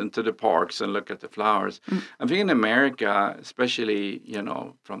go into the parks and look at the flowers. I think in America, especially,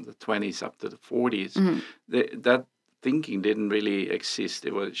 from the 20s up to the 40s, that thinking didn't really exist.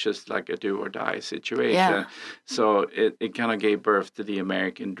 It was just like a do or die situation. Yeah. So it kind of gave birth to the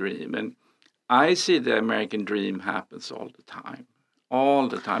American dream. And I see the American dream happens all the time. All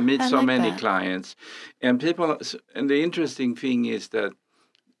the time. Meet so many clients. And the interesting thing is that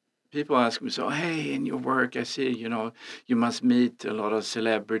people ask me, so, hey, in your work, I see, you must meet a lot of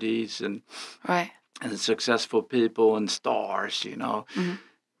celebrities and successful people and stars,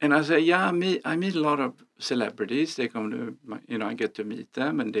 And I say, yeah, I meet a lot of celebrities. They come to, I get to meet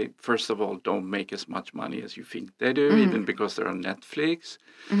them. And they, first of all, don't make as much money as you think they do, even because they're on Netflix.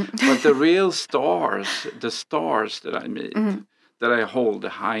 But the real stars, the stars that I meet, that I hold the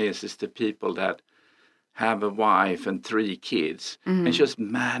highest is the people that have a wife and 3 kids and just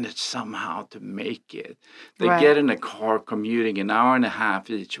manage somehow to make it. They get in a car commuting an hour and a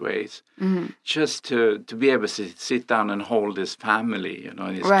half each way just to be able to sit down and hold his family, and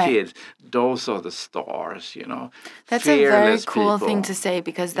his kids. Those are the stars, That's fearless a very cool people. thing to say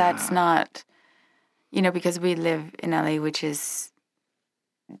because that's not, because we live in LA, which is,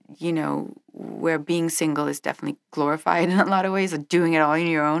 where being single is definitely glorified in a lot of ways, of doing it all on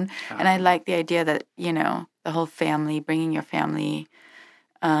your own. And I like the idea that, the whole family, bringing your family,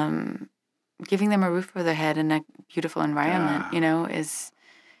 giving them a roof over their head and a beautiful environment,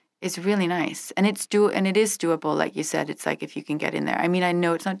 is really nice. And it is doable, like you said. It's like if you can get in there. I mean, I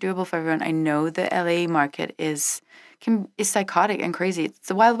know it's not doable for everyone. I know the LA market is psychotic and crazy. It's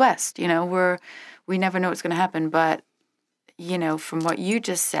the Wild West, we never know what's going to happen, but from what you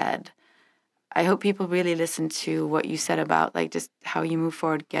just said, I hope people really listen to what you said about like just how you move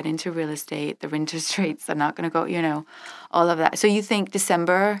forward, get into real estate, the interest rates are not going to go, all of that. So you think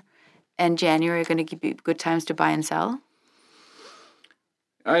December and January are going to be good times to buy and sell?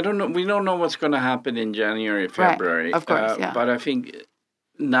 I don't know. We don't know what's going to happen in January, February. Right. Of course, yeah. But I think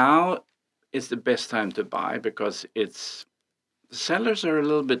now is the best time to buy because sellers are a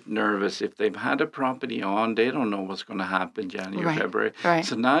little bit nervous. If they've had a property on, they don't know what's going to happen January, February. Right.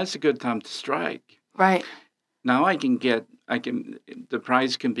 So now it's a good time to strike. Right. Now the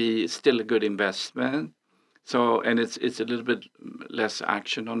price can be still a good investment. So, and it's a little bit less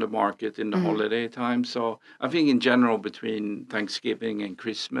action on the market in the holiday time. So I think in general between Thanksgiving and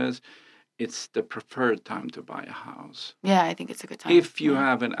Christmas, it's the preferred time to buy a house. Yeah, I think it's a good time. If you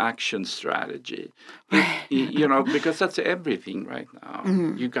have an action strategy, because that's everything right now.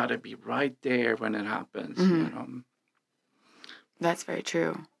 You got to be right there when it happens. That's very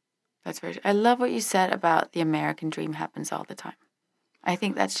true. I love what you said about the American dream happens all the time. I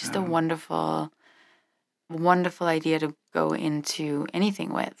think that's just a wonderful, wonderful idea to go into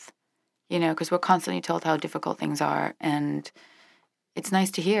anything with, because we're constantly told how difficult things are, and it's nice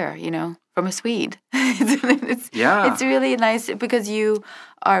to hear, from a Swede. It's really nice because you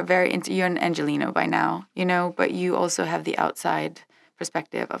are you're an Angelino by now, but you also have the outside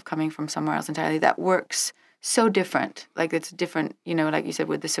perspective of coming from somewhere else entirely that works so different. Like it's different, like you said,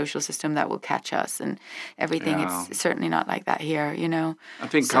 with the social system that will catch us and everything. Yeah. It's certainly not like that here, I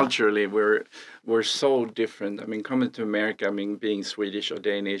think culturally we're so different. I mean, coming to America, being Swedish or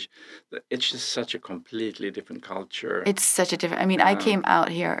Danish, it's just such a completely different culture. It's such a different, I came out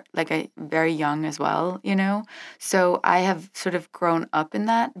here very young as well, so I have sort of grown up in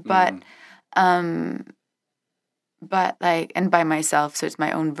that, but and by myself, so it's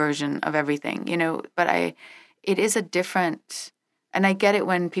my own version of everything, but it is a different, and I get it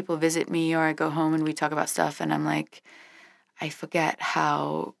when people visit me or I go home and we talk about stuff and I'm like, I forget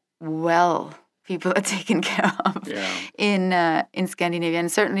how well people are taken care of in Scandinavia,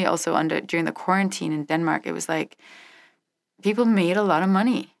 and certainly also during the quarantine in Denmark, it was like people made a lot of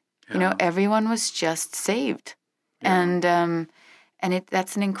money. Everyone was just saved, and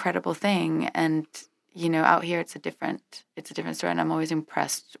that's an incredible thing. And out here it's a different story, and I'm always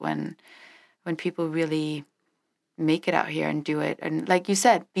impressed when people really make it out here and do it, and like you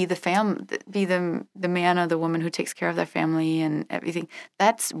said, be the man or the woman who takes care of their family and everything.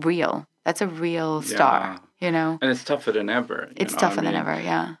 That's real. That's a real star, And it's tougher than ever. It's tougher than ever,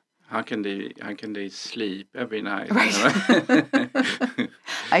 yeah. how can they sleep every night? Right.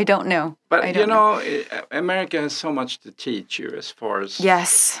 I don't know. But I don't know. America has so much to teach you as far as.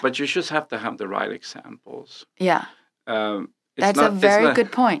 Yes. But you just have to have the right examples. Yeah. It's That's not, a very it's not,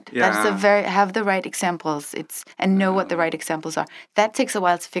 good point. Yeah. That's a very have the right examples. And know what the right examples are. That takes a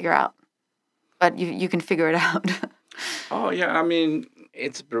while to figure out, but you can figure it out. Oh yeah, I mean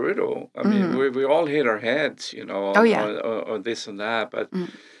it's brutal. I mean we all hit our heads, Oh, yeah. or this and that. But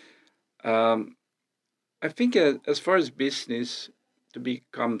I think as far as business, to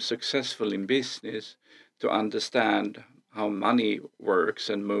become successful in business, to understand how money works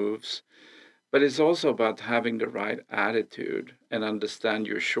and moves, but it's also about having the right attitude and understand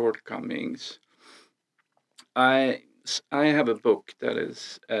your shortcomings. I have a book that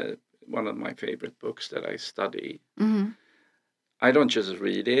is one of my favorite books that I study. I don't just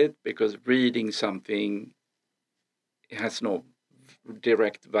read it, because reading something has no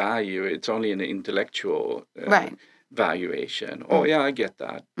direct value. It's only an intellectual Right. valuation. Oh yeah, I get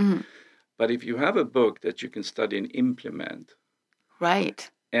that. But if you have a book that you can study and implement, Right.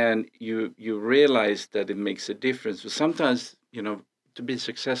 and you realize that it makes a difference. But sometimes, to be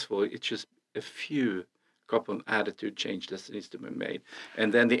successful, it's just a couple of attitude change that needs to be made,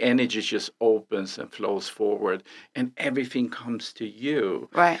 and then the energy just opens and flows forward, and everything comes to you.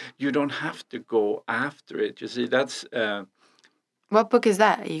 Right. You don't have to go after it. You see, that's. What book is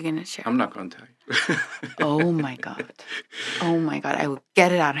that? Are you going to share? I'm not going to tell you. Oh my God. Oh my God. I will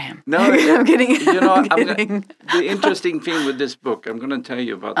get it out of him. No, I'm kidding. I'm kidding. The interesting thing with this book, I'm going to tell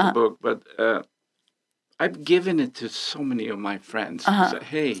you about the book, but I've given it to so many of my friends. Say,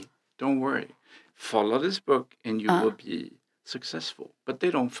 hey, don't worry. Follow this book and you will be successful. But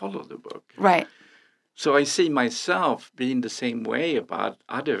they don't follow the book. Right. So I see myself being the same way about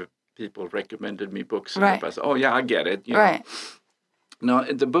other people recommended me books. And Right. Oh, yeah, I get it. Right. No,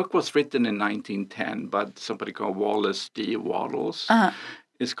 the book was written in 1910 by somebody called Wallace D. Wattles.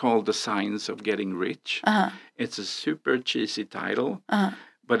 It's called The Science of Getting Rich. It's a super cheesy title,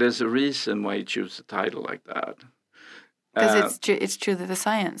 but there's a reason why you choose a title like that. Because it's true that the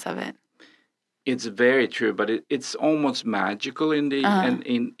science of it. It's very true, but it's almost magical in the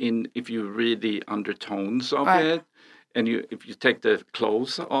in if you read the undertones of it. And if you take the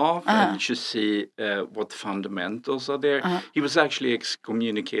clothes off and you just see what fundamentals are there. He was actually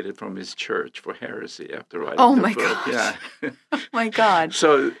excommunicated from his church for heresy after writing the book. God. Yeah. Oh my God.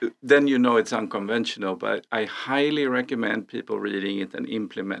 So then it's unconventional, but I highly recommend people reading it and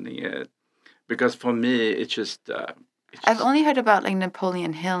implementing it, because for me it's just. I've only heard about like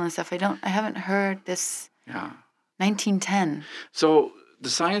Napoleon Hill and stuff. I haven't heard this. Yeah. 1910. So. The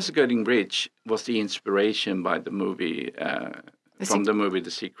Science of Getting Rich was the inspiration by the movie, the movie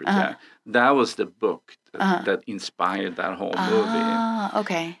The Secret. Yeah. That was the book that inspired that whole movie.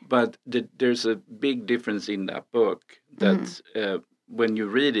 Okay. But there's a big difference in that book that when you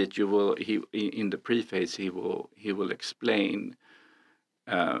read it, in the preface he will explain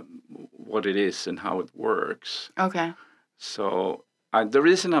what it is and how it works. Okay. So the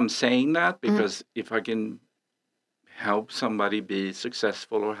reason I'm saying that, because if I can help somebody be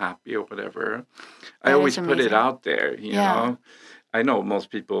successful or happy or whatever, I always put it out there. You know, I know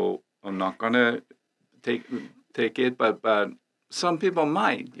most people are not gonna take it, but some people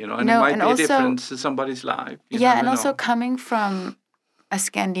might. And it might be a difference to somebody's life. And also coming from a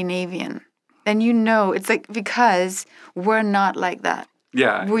Scandinavian, then it's like, because we're not like that.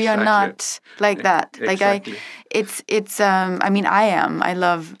 Yeah, we are not like that. Exactly. Like I mean, I am. I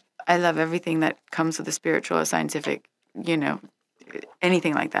love everything that comes with the spiritual or scientific,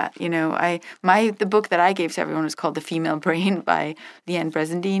 anything like that. The book that I gave to everyone was called The Female Brain by Leanne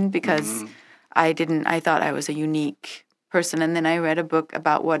Bresendine, because I thought I was a unique person. And then I read a book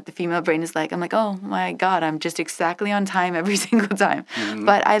about what the female brain is like. I'm like, oh my God, I'm just exactly on time every single time.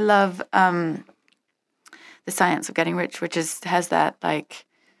 But I love The Science of Getting Rich, which has that, like,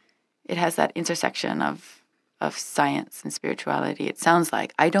 it has that intersection of science and spirituality. It sounds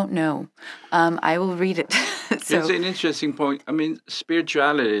like. I don't know. I will read it. So. It's an interesting point. I mean,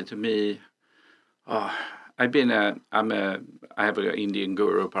 spirituality to me. I have an Indian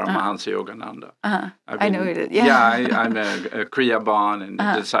guru, Paramahansa Yogananda. I know it is. Yeah, I'm a Kriya Bhan and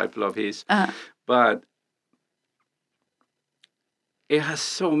a disciple of his. But it has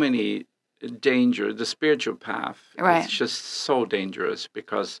so many dangers. The spiritual path is just so dangerous,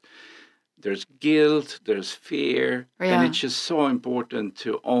 because there's guilt, there's fear, and it's just so important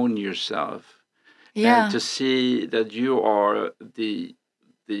to own yourself. And to see that you are the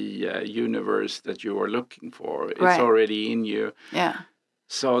universe that you are looking for. It's already in you. Yeah.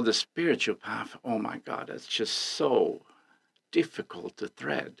 So the spiritual path, oh my God, that's just so difficult to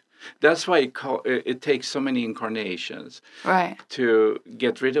thread. That's why it takes so many incarnations Right. to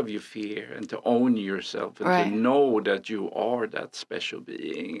get rid of your fear and to own yourself and Right. to know that you are that special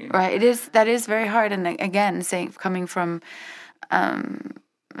being. Right. That is very hard. And again, coming from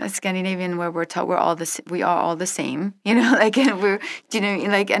a Scandinavian where we're taught we are all the same, you know, like, and we're, you know,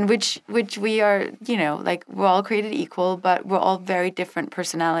 like, and which we are, you know, like, we're all created equal, but we're all very different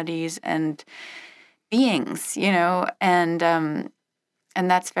personalities and beings, you know, and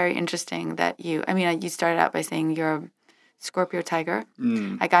that's very interesting that you started out by saying you're a Scorpio tiger.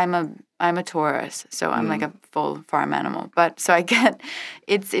 Like, I'm a Taurus, so I'm like a full farm animal. But so I get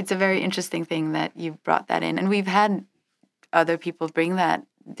it's a very interesting thing that you've brought that in, and we've had other people bring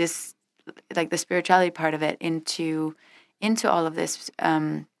this like the spirituality part of it into all of this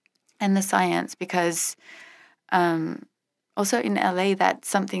and the science, because also in LA, that's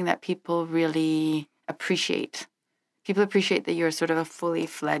something that people really appreciate. People appreciate that you're sort of a fully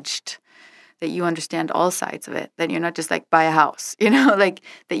fledged, that you understand all sides of it, that you're not just like buy a house, you know, like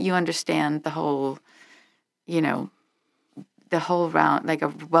that you understand the whole, you know, the whole round, like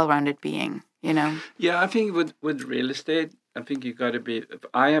a well-rounded being, you know? Yeah, I think with real estate, I think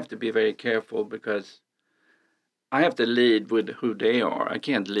I have to be very careful because I have to lead with who they are. I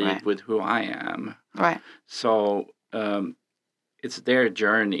can't lead with who I am. Right. So it's their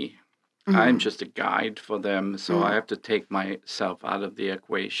journey. I'm just a guide for them, so I have to take myself out of the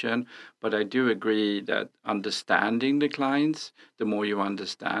equation. But I do agree that understanding the clients, the more you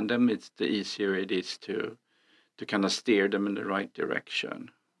understand them, the easier it is to kind of steer them in the right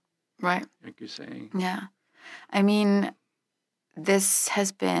direction. Right. Like you're saying. Yeah. I mean, this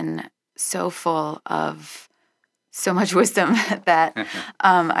has been so full of so much wisdom that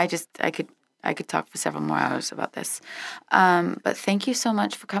I could talk for several more hours about this. But thank you so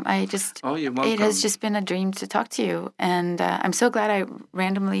much for coming. Oh, you're welcome. It has just been a dream to talk to you. And I'm so glad I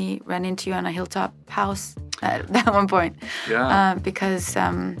randomly ran into you on a hilltop house at one point. Yeah. Because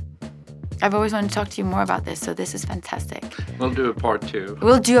I've always wanted to talk to you more about this. So this is fantastic. We'll do a part 2.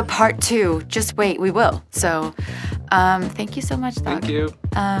 We'll do a part 2. Just wait, we will. So thank you so much, Dag. Thank you.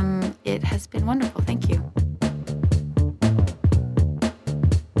 It has been wonderful. Thank you.